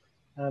thing,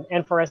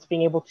 and for us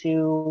being able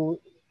to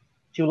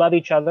love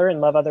each other and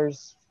love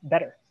others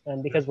better,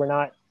 because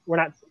we're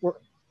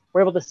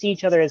able to see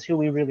each other as who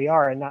we really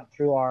are and not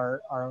through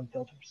our own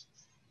filters.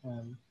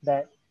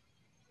 that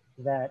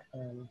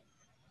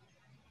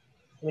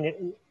I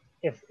mean,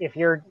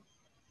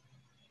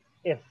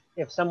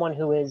 if someone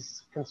who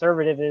is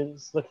conservative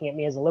is looking at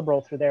me as a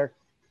liberal through their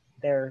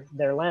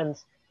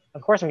lens,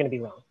 of course I'm going to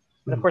be wrong,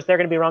 and of course they're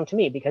going to be wrong to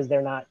me because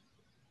they're not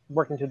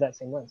working through that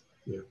same lens.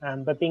 Yeah.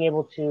 But being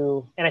able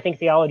to, and I think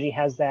theology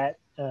has that.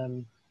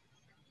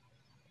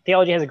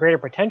 Theology has a greater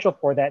potential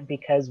for that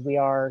because we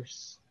are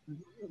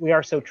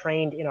so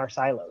trained in our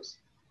silos,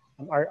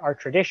 our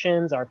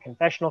traditions, our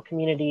confessional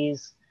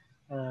communities,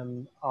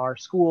 our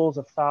schools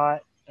of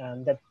thought,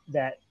 that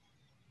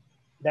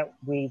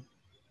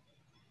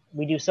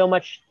we do so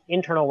much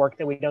internal work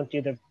that we don't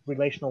do the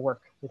relational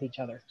work with each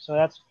other. So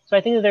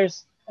I think that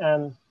there's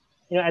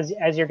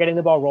as you're getting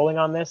the ball rolling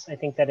on this, I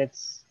think that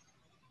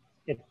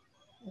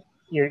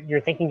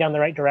you're thinking down the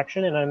right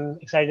direction, and I'm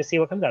excited to see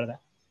what comes out of that.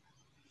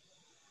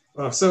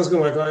 Sounds good,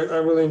 Michael. I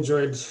really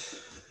enjoyed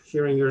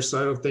hearing your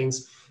side of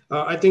things.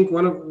 I think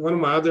one of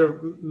my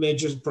other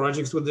major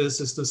projects with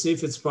this is to see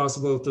if it's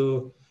possible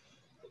to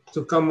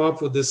come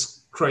up with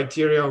this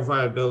criteria of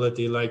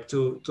viability, like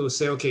to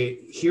say, okay,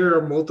 here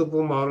are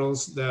multiple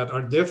models that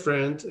are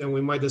different and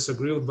we might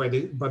disagree with,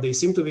 but they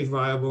seem to be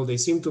viable. They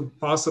seem to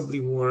possibly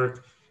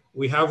work.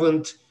 We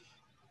haven't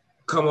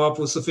come up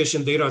with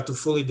sufficient data to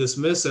fully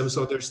dismiss them,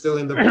 so they're still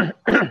in the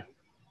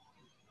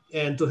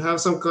and to have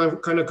some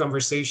kind of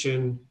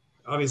conversation,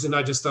 obviously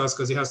not just us,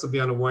 because it has to be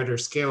on a wider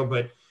scale,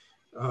 but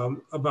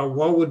about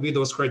what would be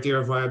those criteria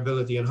of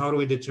viability and how do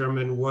we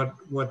determine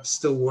what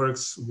still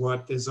works,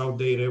 what is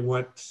outdated,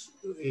 what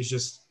is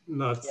just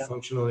not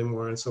functional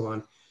anymore, and so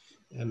on.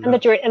 And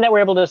that we're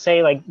able to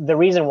say, like, the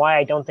reason why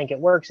I don't think it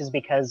works is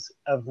because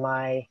of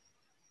my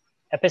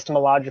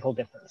epistemological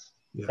difference.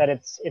 Yeah. That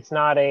it's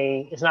not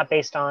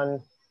based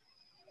on,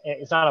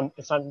 it's not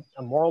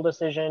a moral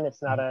decision.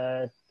 It's not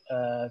a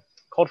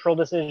cultural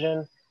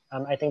decision.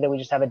 I think that we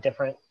just have a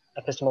different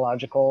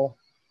epistemological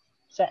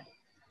set.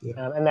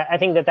 Yeah. And I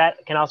think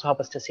that can also help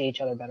us to see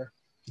each other better.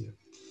 Yeah.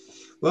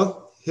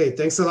 Well, hey,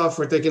 thanks a lot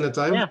for taking the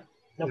time. Yeah,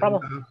 no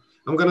problem.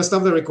 I'm going to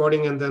stop the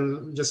recording and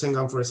then just hang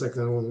on for a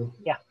second.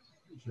 Yeah.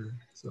 Sure.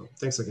 So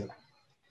thanks again.